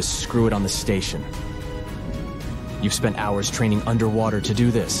to do is screw it on the station. You've spent hours training underwater to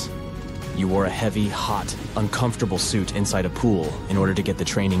do this. You wore a heavy, hot, uncomfortable suit inside a pool in order to get the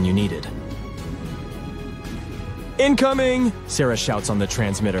training you needed. "Incoming!" Sarah shouts on the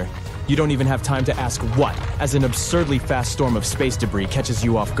transmitter. You don't even have time to ask what, as an absurdly fast storm of space debris catches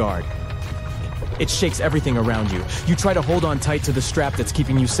you off guard. It shakes everything around you. You try to hold on tight to the strap that's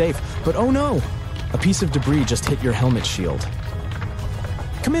keeping you safe, but oh no! A piece of debris just hit your helmet shield.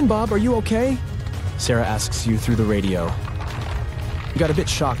 "Come in, Bob, are you okay?" Sarah asks you through the radio. You got a bit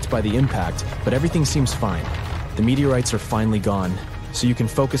shocked by the impact, but everything seems fine. The meteorites are finally gone, so you can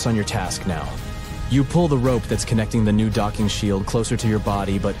focus on your task now. You pull the rope that's connecting the new docking shield closer to your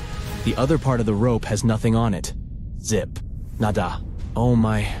body, but the other part of the rope has nothing on it. Zip. Nada. "Oh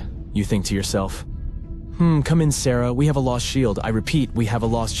my," you think to yourself. Come in, Sarah. We have a lost shield. I repeat, we have a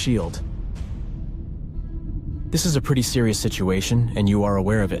lost shield." This is a pretty serious situation, and you are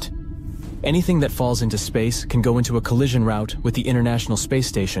aware of it. Anything that falls into space can go into a collision route with the International Space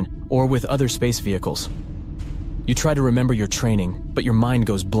Station or with other space vehicles. You try to remember your training, but your mind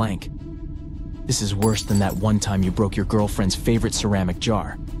goes blank. This is worse than that one time you broke your girlfriend's favorite ceramic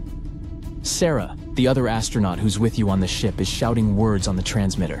jar. Sarah, the other astronaut who's with you on the ship, is shouting words on the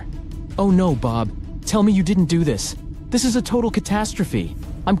transmitter. "Oh no, Bob. Tell me you didn't do this. This is a total catastrophe.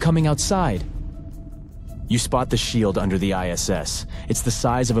 I'm coming outside." You spot the shield under the ISS. It's the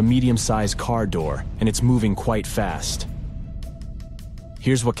size of a medium-sized car door, and it's moving quite fast.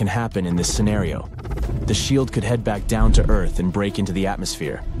 Here's what can happen in this scenario. The shield could head back down to Earth and break into the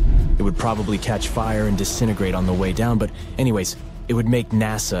atmosphere. It would probably catch fire and disintegrate on the way down, but anyways, it would make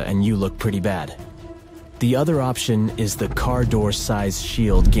NASA and you look pretty bad. The other option is the car door-sized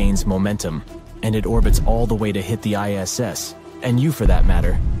shield gains momentum, and it orbits all the way to hit the ISS, and you for that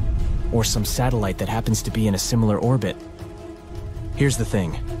matter, or some satellite that happens to be in a similar orbit. Here's the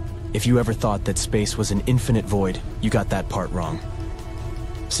thing. If you ever thought that space was an infinite void, you got that part wrong.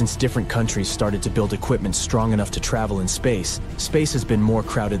 Since different countries started to build equipment strong enough to travel in space, space has been more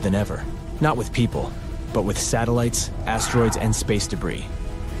crowded than ever. Not with people, but with satellites, asteroids, and space debris.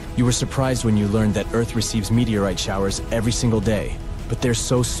 You were surprised when you learned that Earth receives meteorite showers every single day, but they're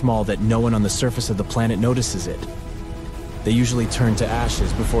so small that no one on the surface of the planet notices it. They usually turn to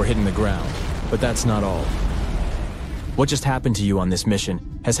ashes before hitting the ground, but that's not all. What just happened to you on this mission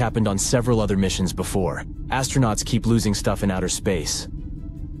has happened on several other missions before. Astronauts keep losing stuff in outer space.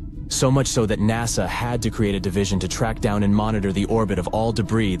 So much so that NASA had to create a division to track down and monitor the orbit of all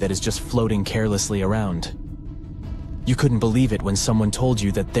debris that is just floating carelessly around. You couldn't believe it when someone told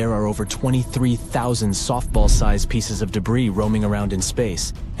you that there are over 23,000 softball-sized pieces of debris roaming around in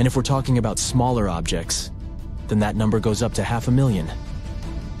space, and if we're talking about smaller objects, then that number goes up to 500,000.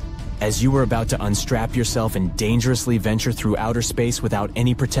 As you were about to unstrap yourself and dangerously venture through outer space without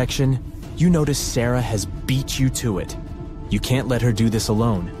any protection, you notice Sarah has beat you to it. You can't let her do this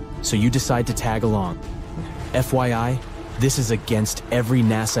alone, so you decide to tag along. FYI, this is against every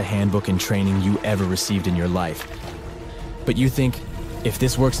NASA handbook and training you ever received in your life. But you think, if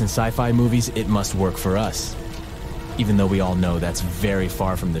this works in sci-fi movies, it must work for us. Even though we all know that's very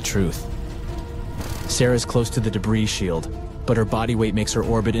far from the truth. Sarah's close to the debris shield, but her body weight makes her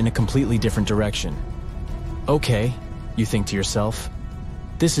orbit in a completely different direction. Okay, you think to yourself,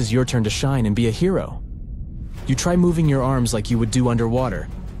 this is your turn to shine and be a hero. You try moving your arms like you would do underwater,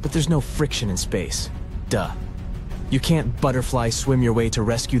 but there's no friction in space. Duh. You can't butterfly swim your way to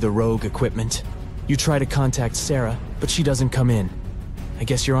rescue the rogue equipment. You try to contact Sarah, but she doesn't come in. I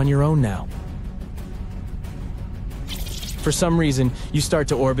guess you're on your own now. For some reason, you start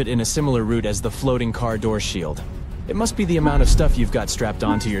to orbit in a similar route as the floating car door shield. It must be the amount of stuff you've got strapped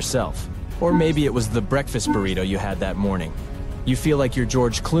onto yourself. Or maybe it was the breakfast burrito you had that morning. You feel like you're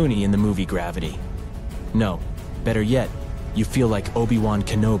George Clooney in the movie Gravity. No, better yet, you feel like Obi-Wan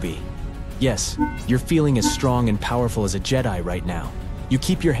Kenobi. Yes, you're feeling as strong and powerful as a Jedi right now. You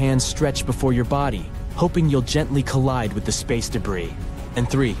keep your hands stretched before your body, hoping you'll gently collide with the space debris. And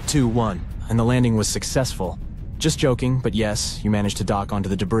 3, 2, 1, and the landing was successful. Just joking, but yes, you managed to dock onto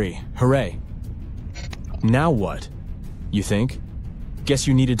the debris. Hooray. Now what? You think? Guess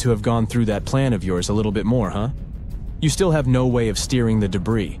you needed to have gone through that plan of yours a little bit more, huh? You still have no way of steering the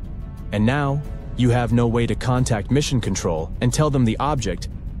debris. And now, you have no way to contact Mission Control and tell them the object,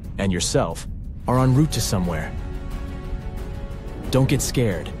 and yourself, are en route to somewhere. Don't get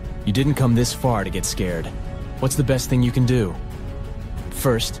scared. You didn't come this far to get scared. What's the best thing you can do?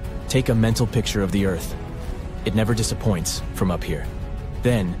 First, take a mental picture of the Earth. It never disappoints from up here.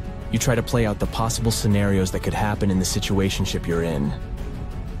 Then, you try to play out the possible scenarios that could happen in the situationship you're in.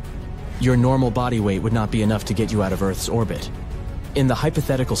 Your normal body weight would not be enough to get you out of Earth's orbit. In the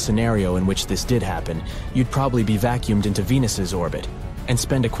hypothetical scenario in which this did happen, you'd probably be vacuumed into Venus's orbit and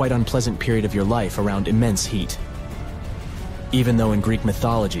spend a quite unpleasant period of your life around immense heat. Even though in Greek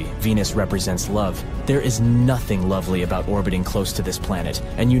mythology, Venus represents love, there is nothing lovely about orbiting close to this planet,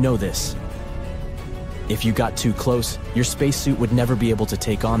 and you know this. If you got too close, your spacesuit would never be able to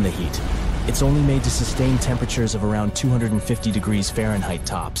take on the heat. It's only made to sustain temperatures of around 250 degrees Fahrenheit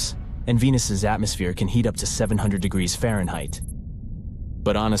tops, and Venus's atmosphere can heat up to 700 degrees Fahrenheit.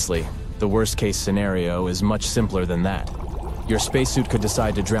 But honestly, the worst-case scenario is much simpler than that. Your spacesuit could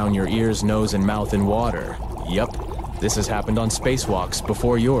decide to drown your ears, nose, and mouth in water. Yup, this has happened on spacewalks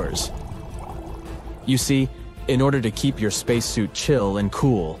before yours. You see, in order to keep your spacesuit chill and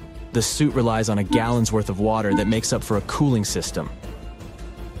cool, the suit relies on a gallon's worth of water that makes up for a cooling system.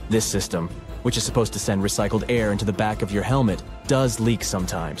 This system, which is supposed to send recycled air into the back of your helmet, does leak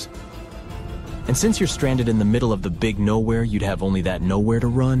sometimes. And since you're stranded in the middle of the big nowhere, you'd have only that nowhere to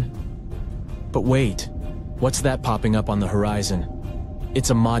run. But wait, what's that popping up on the horizon? It's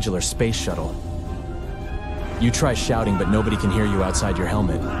a modular space shuttle. You try shouting, but nobody can hear you outside your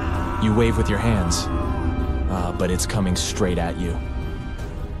helmet. You wave with your hands. But it's coming straight at you.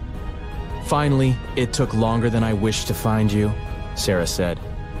 Finally, it took longer than I wished to find you, Sarah said.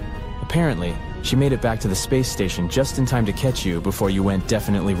 Apparently, she made it back to the space station just in time to catch you before you went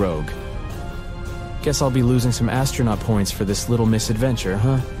definitely rogue. Guess I'll be losing some astronaut points for this little misadventure,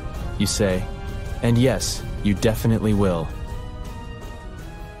 huh? You say. And yes, you definitely will.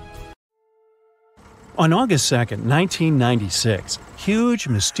 On August 2, 1996, huge,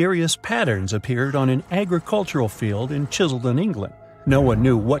 mysterious patterns appeared on an agricultural field in Chiselden, England. No one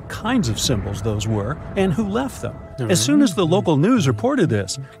knew what kinds of symbols those were and who left them. As soon as the local news reported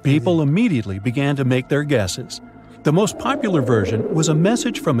this, people immediately began to make their guesses. The most popular version was a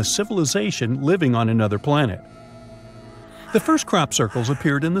message from a civilization living on another planet. The first crop circles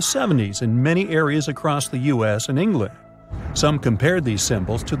appeared in the 70s in many areas across the US and England. Some compared these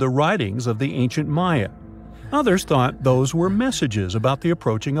symbols to the writings of the ancient Maya. Others thought those were messages about the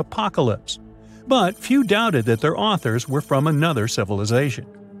approaching apocalypse. But few doubted that their authors were from another civilization.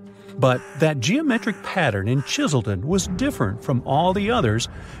 But that geometric pattern in Chiselden was different from all the others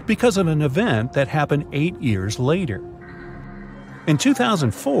because of an event that happened 8 years later. In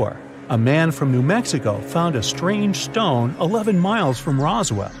 2004, a man from New Mexico found a strange stone 11 miles from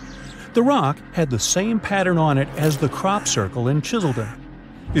Roswell. The rock had the same pattern on it as the crop circle in Chiselden.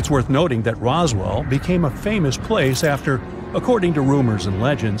 It's worth noting that Roswell became a famous place after, according to rumors and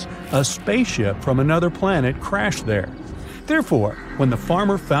legends, a spaceship from another planet crashed there. Therefore, when the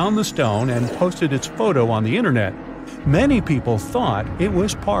farmer found the stone and posted its photo on the internet, many people thought it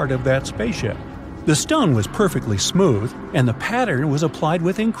was part of that spaceship. The stone was perfectly smooth, and the pattern was applied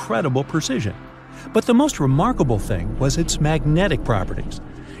with incredible precision. But the most remarkable thing was its magnetic properties.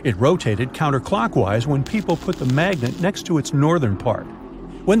 It rotated counterclockwise when people put the magnet next to its northern part.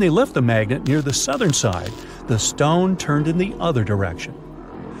 When they left the magnet near the southern side, the stone turned in the other direction.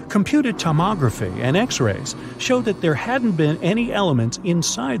 Computed tomography and X-rays showed that there hadn't been any elements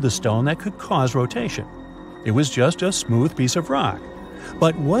inside the stone that could cause rotation. It was just a smooth piece of rock.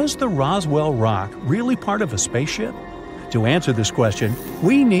 But was the Roswell rock really part of a spaceship? To answer this question,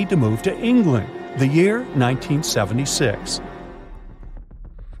 we need to move to England, the year 1976.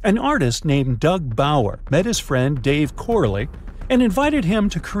 An artist named Doug Bauer met his friend Dave Corley and invited him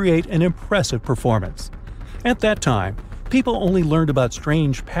to create an impressive performance. At that time, people only learned about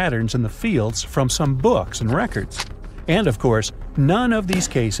strange patterns in the fields from some books and records. And of course, none of these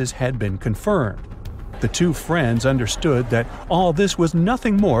cases had been confirmed. The two friends understood that all this was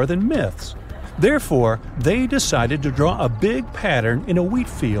nothing more than myths. Therefore, they decided to draw a big pattern in a wheat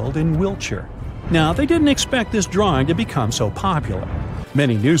field in Wiltshire. Now, they didn't expect this drawing to become so popular.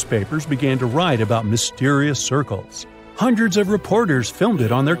 Many newspapers began to write about mysterious circles. Hundreds of reporters filmed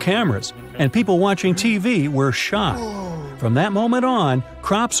it on their cameras, and people watching TV were shocked. From that moment on,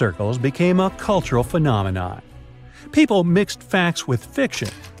 crop circles became a cultural phenomenon. People mixed facts with fiction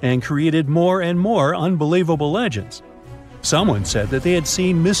and created more and more unbelievable legends. Someone said that they had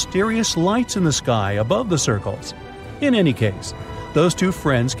seen mysterious lights in the sky above the circles. In any case, those two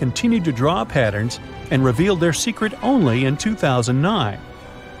friends continued to draw patterns and revealed their secret only in 2009.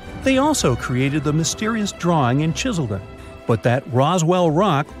 They also created the mysterious drawing in Chiselden, but that Roswell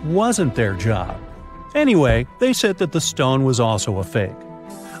rock wasn't their job. Anyway, they said that the stone was also a fake.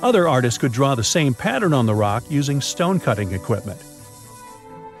 Other artists could draw the same pattern on the rock using stone-cutting equipment.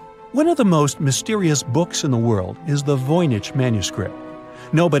 One of the most mysterious books in the world is the Voynich manuscript.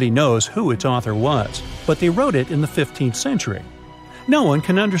 Nobody knows who its author was, but they wrote it in the 15th century. No one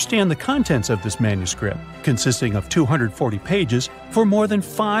can understand the contents of this manuscript, consisting of 240 pages, for more than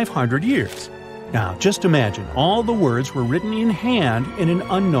 500 years. Now, just imagine all the words were written in hand in an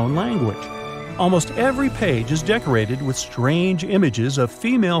unknown language. Almost every page is decorated with strange images of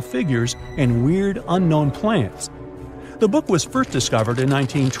female figures and weird unknown plants. The book was first discovered in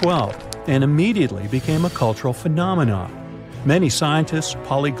 1912 and immediately became a cultural phenomenon. Many scientists,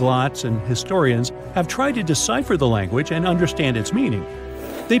 polyglots, and historians have tried to decipher the language and understand its meaning.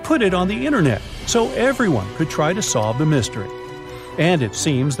 They put it on the internet so everyone could try to solve the mystery. And it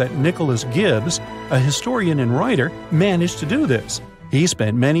seems that Nicholas Gibbs, a historian and writer, managed to do this. He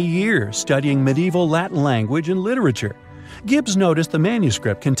spent many years studying medieval Latin language and literature. Gibbs noticed the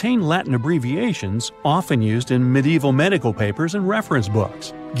manuscript contained Latin abbreviations often used in medieval medical papers and reference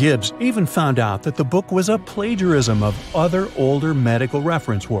books. Gibbs even found out that the book was a plagiarism of other older medical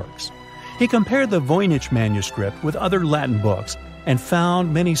reference works. He compared the Voynich manuscript with other Latin books and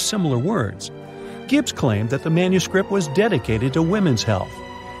found many similar words. Gibbs claimed that the manuscript was dedicated to women's health,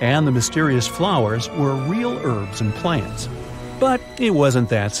 and the mysterious flowers were real herbs and plants. But it wasn't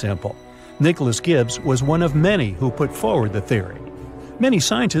that simple. Nicholas Gibbs was one of many who put forward the theory. Many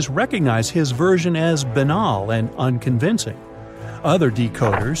scientists recognize his version as banal and unconvincing. Other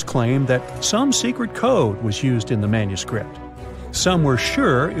decoders claim that some secret code was used in the manuscript. Some were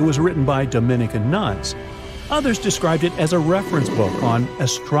sure it was written by Dominican nuns. Others described it as a reference book on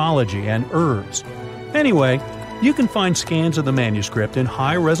astrology and herbs. Anyway, you can find scans of the manuscript in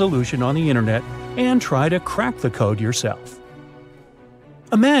high resolution on the internet and try to crack the code yourself.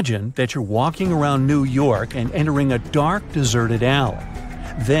 Imagine that you're walking around New York and entering a dark, deserted alley.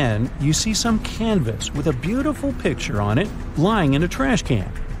 Then you see some canvas with a beautiful picture on it lying in a trash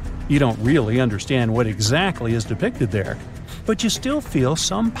can. You don't really understand what exactly is depicted there, but you still feel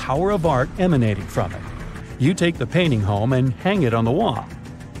some power of art emanating from it. You take the painting home and hang it on the wall.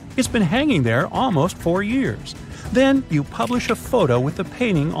 It's been hanging there almost 4 years. Then you publish a photo with the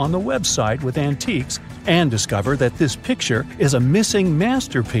painting on the website with antiques and discover that this picture is a missing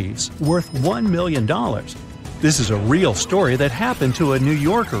masterpiece worth $1 million. This is a real story that happened to a New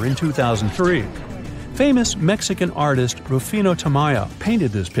Yorker in 2003. Famous Mexican artist Rufino Tamayo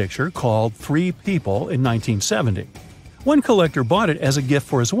painted this picture called Three People in 1970. One collector bought it as a gift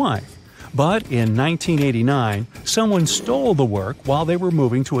for his wife, but in 1989, someone stole the work while they were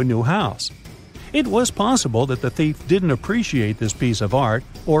moving to a new house. It was possible that the thief didn't appreciate this piece of art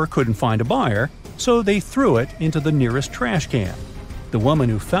or couldn't find a buyer, so they threw it into the nearest trash can. The woman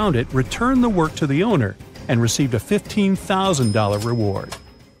who found it returned the work to the owner and received a $15,000 reward.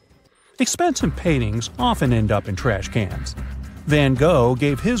 Expensive paintings often end up in trash cans. Van Gogh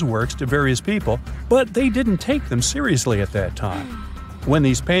gave his works to various people, but they didn't take them seriously at that time. When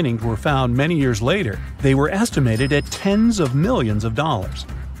these paintings were found many years later, they were estimated at tens of millions of dollars.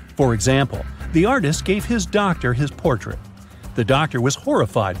 For example, the artist gave his doctor his portrait. The doctor was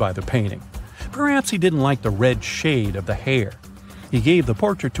horrified by the painting. Perhaps he didn't like the red shade of the hair. He gave the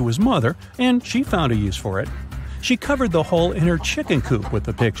portrait to his mother, and she found a use for it. She covered the hole in her chicken coop with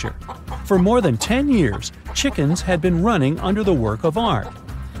the picture. For more than 10 years, chickens had been running under the work of art.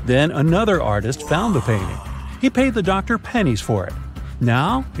 Then another artist found the painting. He paid the doctor pennies for it.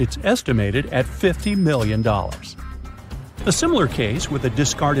 Now it's estimated at $50 million. A similar case with a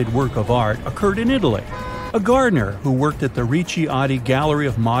discarded work of art occurred in Italy. A gardener who worked at the Ricciati Gallery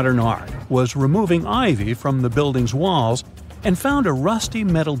of Modern Art was removing ivy from the building's walls and found a rusty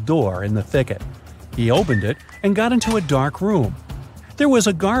metal door in the thicket. He opened it and got into a dark room. There was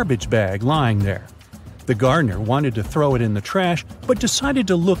a garbage bag lying there. The gardener wanted to throw it in the trash, but decided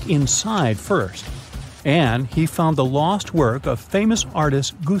to look inside first. And he found the lost work of famous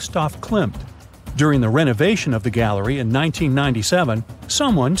artist Gustav Klimt. During the renovation of the gallery in 1997,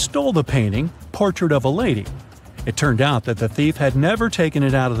 someone stole the painting, Portrait of a Lady. It turned out that the thief had never taken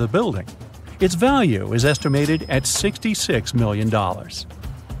it out of the building. Its value is estimated at $66 million.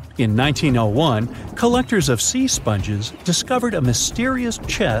 In 1901, collectors of sea sponges discovered a mysterious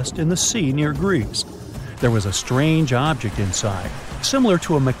chest in the sea near Greece. There was a strange object inside, similar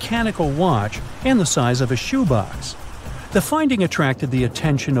to a mechanical watch and the size of a shoebox. The finding attracted the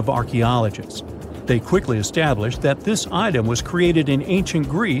attention of archaeologists. They quickly established that this item was created in ancient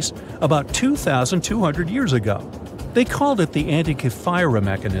Greece about 2,200 years ago. They called it the Antikythera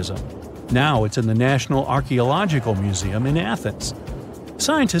mechanism. Now it's in the National Archaeological Museum in Athens.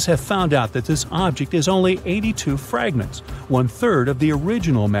 Scientists have found out that this object is only 82 fragments, one-third of the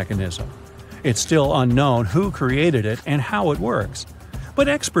original mechanism. It's still unknown who created it and how it works. But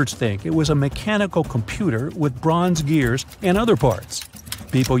experts think it was a mechanical computer with bronze gears and other parts.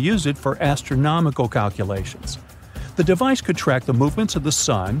 People used it for astronomical calculations. The device could track the movements of the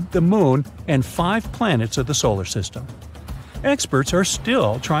Sun, the Moon, and 5 planets of the solar system. Experts are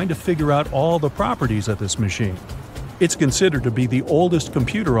still trying to figure out all the properties of this machine. It's considered to be the oldest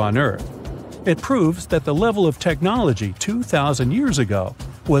computer on Earth. It proves that the level of technology 2,000 years ago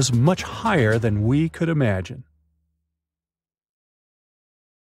was much higher than we could imagine.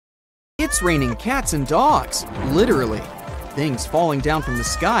 It's raining cats and dogs, literally. Things falling down from the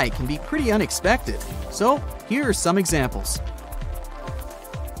sky can be pretty unexpected, so here are some examples.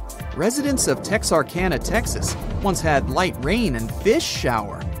 Residents of Texarkana, Texas, once had light rain and fish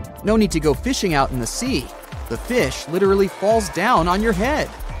shower. No need to go fishing out in the sea. The fish literally falls down on your head.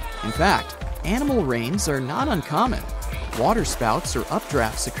 In fact, animal rains are not uncommon. Water spouts or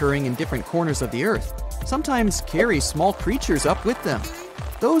updrafts occurring in different corners of the earth sometimes carry small creatures up with them.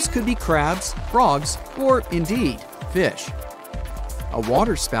 Those could be crabs, frogs, or indeed, fish. A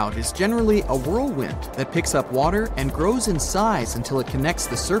water spout is generally a whirlwind that picks up water and grows in size until it connects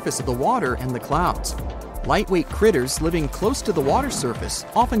the surface of the water and the clouds. Lightweight critters living close to the water surface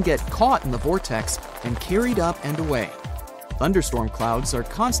often get caught in the vortex and carried up and away. Thunderstorm clouds are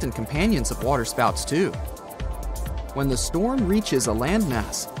constant companions of water spouts too. When the storm reaches a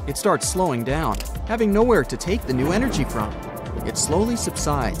landmass, it starts slowing down, having nowhere to take the new energy from. It slowly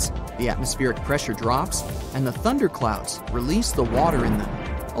subsides, the atmospheric pressure drops, and the thunderclouds release the water in them,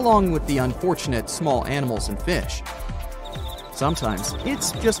 along with the unfortunate small animals and fish. Sometimes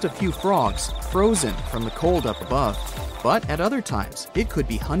it's just a few frogs frozen from the cold up above, but at other times it could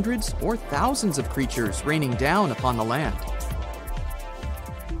be hundreds or thousands of creatures raining down upon the land.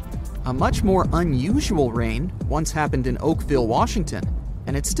 A much more unusual rain once happened in Oakville, Washington,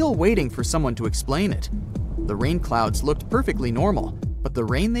 and it's still waiting for someone to explain it. The rain clouds looked perfectly normal, but the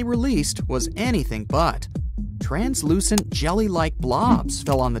rain they released was anything but. Translucent jelly-like blobs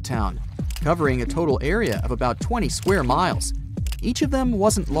fell on the town, covering a total area of about 20 square miles. Each of them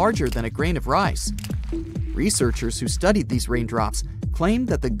wasn't larger than a grain of rice. Researchers who studied these raindrops claimed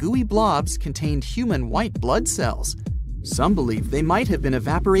that the gooey blobs contained human white blood cells. Some believe they might have been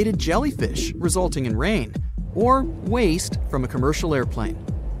evaporated jellyfish resulting in rain, or waste from a commercial airplane.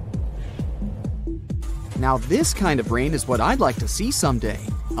 Now this kind of rain is what I'd like to see someday,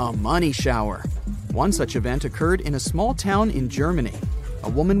 a money shower. One such event occurred in a small town in Germany. A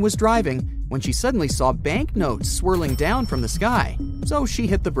woman was driving when she suddenly saw banknotes swirling down from the sky, so she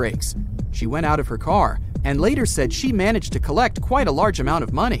hit the brakes. She went out of her car and later said she managed to collect quite a large amount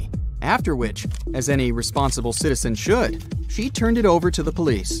of money, after which, as any responsible citizen should, she turned it over to the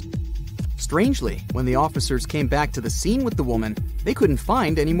police. Strangely, when the officers came back to the scene with the woman, they couldn't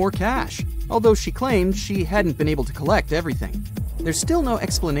find any more cash, although she claimed she hadn't been able to collect everything. There's still no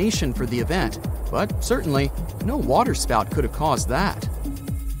explanation for the event, but certainly no water spout could have caused that.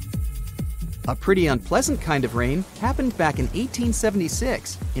 A pretty unpleasant kind of rain happened back in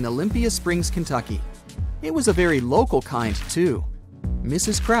 1876 in Olympia Springs, Kentucky. It was a very local kind too.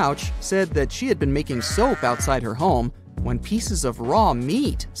 Mrs. Crouch said that she had been making soap outside her home when pieces of raw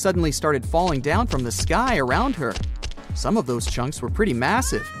meat suddenly started falling down from the sky around her. Some of those chunks were pretty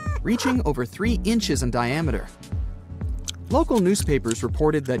massive, reaching over 3 inches in diameter. Local newspapers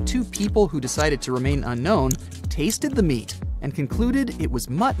reported that 2 people who decided to remain unknown tasted the meat and concluded it was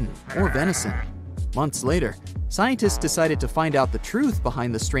mutton or venison. Months later, scientists decided to find out the truth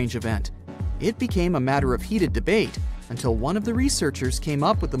behind the strange event. It became a matter of heated debate until one of the researchers came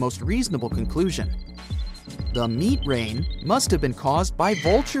up with the most reasonable conclusion. The meat rain must have been caused by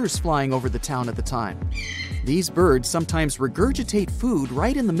vultures flying over the town at the time. These birds sometimes regurgitate food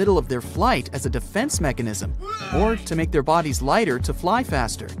right in the middle of their flight as a defense mechanism, or to make their bodies lighter to fly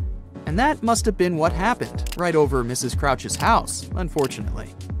faster. And that must have been what happened right over Mrs. Crouch's house, unfortunately.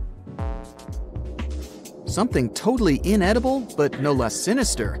 Something totally inedible, but no less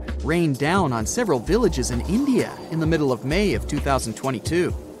sinister, rained down on several villages in India in the middle of May of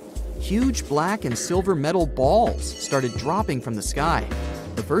 2022. Huge black and silver metal balls started dropping from the sky,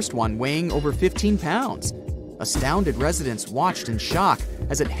 the first one weighing over 15 pounds. Astounded residents watched in shock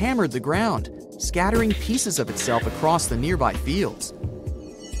as it hammered the ground, scattering pieces of itself across the nearby fields.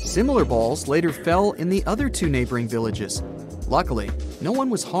 Similar balls later fell in the other two neighboring villages. Luckily, no one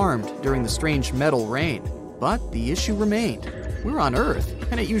was harmed during the strange metal rain, but the issue remained. We're on Earth,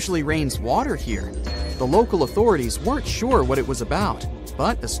 and it usually rains water here. The local authorities weren't sure what it was about,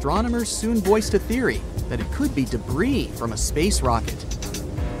 but astronomers soon voiced a theory that it could be debris from a space rocket.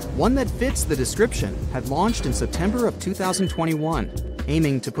 One that fits the description had launched in September of 2021,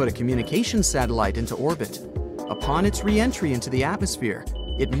 aiming to put a communications satellite into orbit. Upon its re-entry into the atmosphere,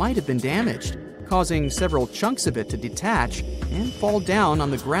 it might have been damaged, causing several chunks of it to detach and fall down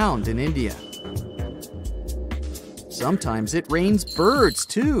on the ground in India. Sometimes it rains birds,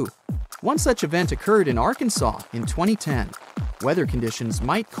 too. One such event occurred in Arkansas in 2010. Weather conditions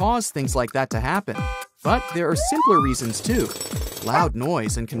might cause things like that to happen, but there are simpler reasons too. Loud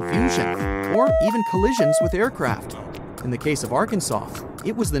noise and confusion, or even collisions with aircraft. In the case of Arkansas,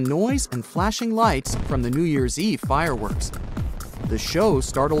 it was the noise and flashing lights from the New Year's Eve fireworks. The show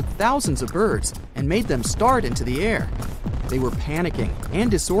startled thousands of birds and made them start into the air. They were panicking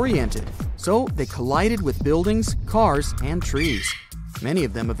and disoriented, so they collided with buildings, cars, and trees. Many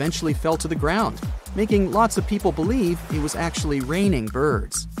of them eventually fell to the ground, making lots of people believe it was actually raining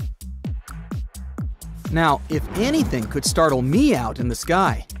birds. Now, if anything could startle me out in the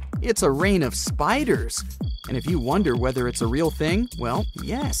sky, it's a rain of spiders. And if you wonder whether it's a real thing, well,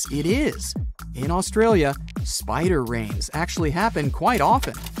 yes, it is. In Australia, spider rains actually happen quite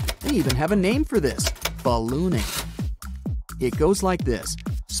often. They even have a name for this: ballooning. It goes like this.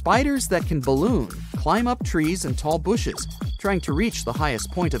 Spiders that can balloon climb up trees and tall bushes, trying to reach the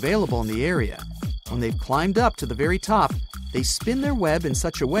highest point available in the area. When they've climbed up to the very top, they spin their web in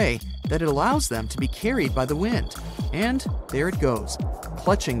such a way that it allows them to be carried by the wind. And there it goes,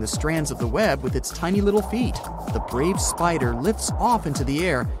 clutching the strands of the web with its tiny little feet. The brave spider lifts off into the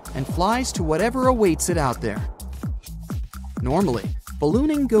air and flies to whatever awaits it out there. Normally,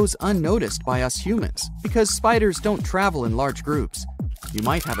 ballooning goes unnoticed by us humans because spiders don't travel in large groups. You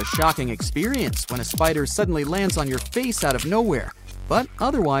might have a shocking experience when a spider suddenly lands on your face out of nowhere, but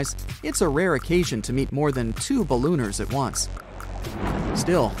otherwise, it's a rare occasion to meet more than 2 ballooners at once.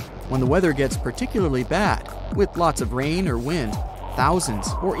 Still, when the weather gets particularly bad, with lots of rain or wind, thousands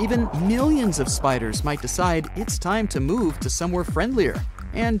or even millions of spiders might decide it's time to move to somewhere friendlier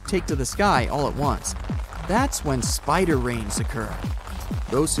and take to the sky all at once. That's when spider rains occur.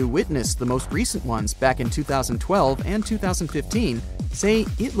 Those who witnessed the most recent ones back in 2012 and 2015 say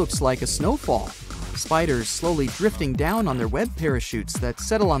it looks like a snowfall. Spiders slowly drifting down on their web parachutes that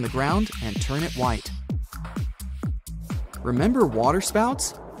settle on the ground and turn it white. Remember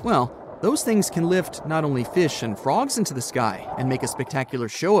waterspouts? Well, those things can lift not only fish and frogs into the sky and make a spectacular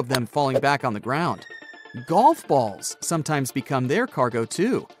show of them falling back on the ground. Golf balls sometimes become their cargo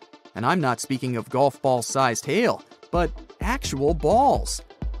too. And I'm not speaking of golf ball-sized hail, but actual balls.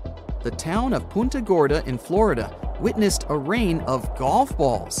 The town of Punta Gorda in Florida witnessed a rain of golf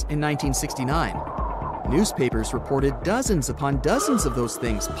balls in 1969. Newspapers reported dozens upon dozens of those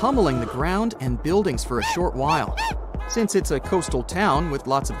things pummeling the ground and buildings for a short while. Since it's a coastal town with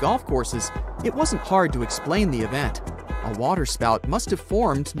lots of golf courses, it wasn't hard to explain the event. A waterspout must have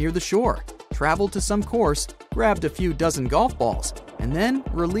formed near the shore, traveled to some course, grabbed a few dozen golf balls, and then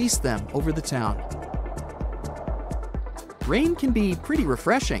released them over the town. Rain can be pretty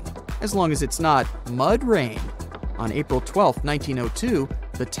refreshing, as long as it's not mud rain. On April 12, 1902,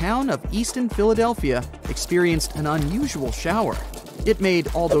 the town of Easton, Philadelphia experienced an unusual shower. It made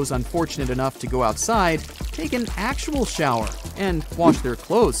all those unfortunate enough to go outside take an actual shower and wash their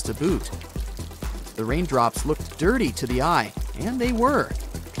clothes to boot. The raindrops looked dirty to the eye, and they were.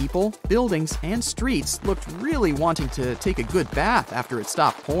 People, buildings, and streets looked really wanting to take a good bath after it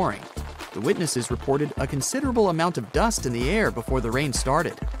stopped pouring. The witnesses reported a considerable amount of dust in the air before the rain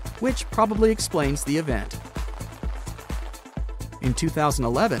started, which probably explains the event. In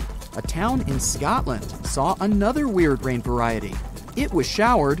 2011, a town in Scotland saw another weird rain variety. It was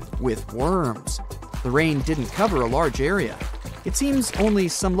showered with worms. The rain didn't cover a large area. It seems only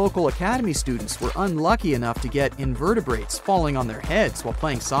some local academy students were unlucky enough to get invertebrates falling on their heads while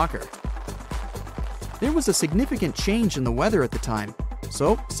playing soccer. There was a significant change in the weather at the time,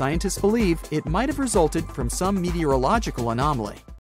 so scientists believe it might have resulted from some meteorological anomaly.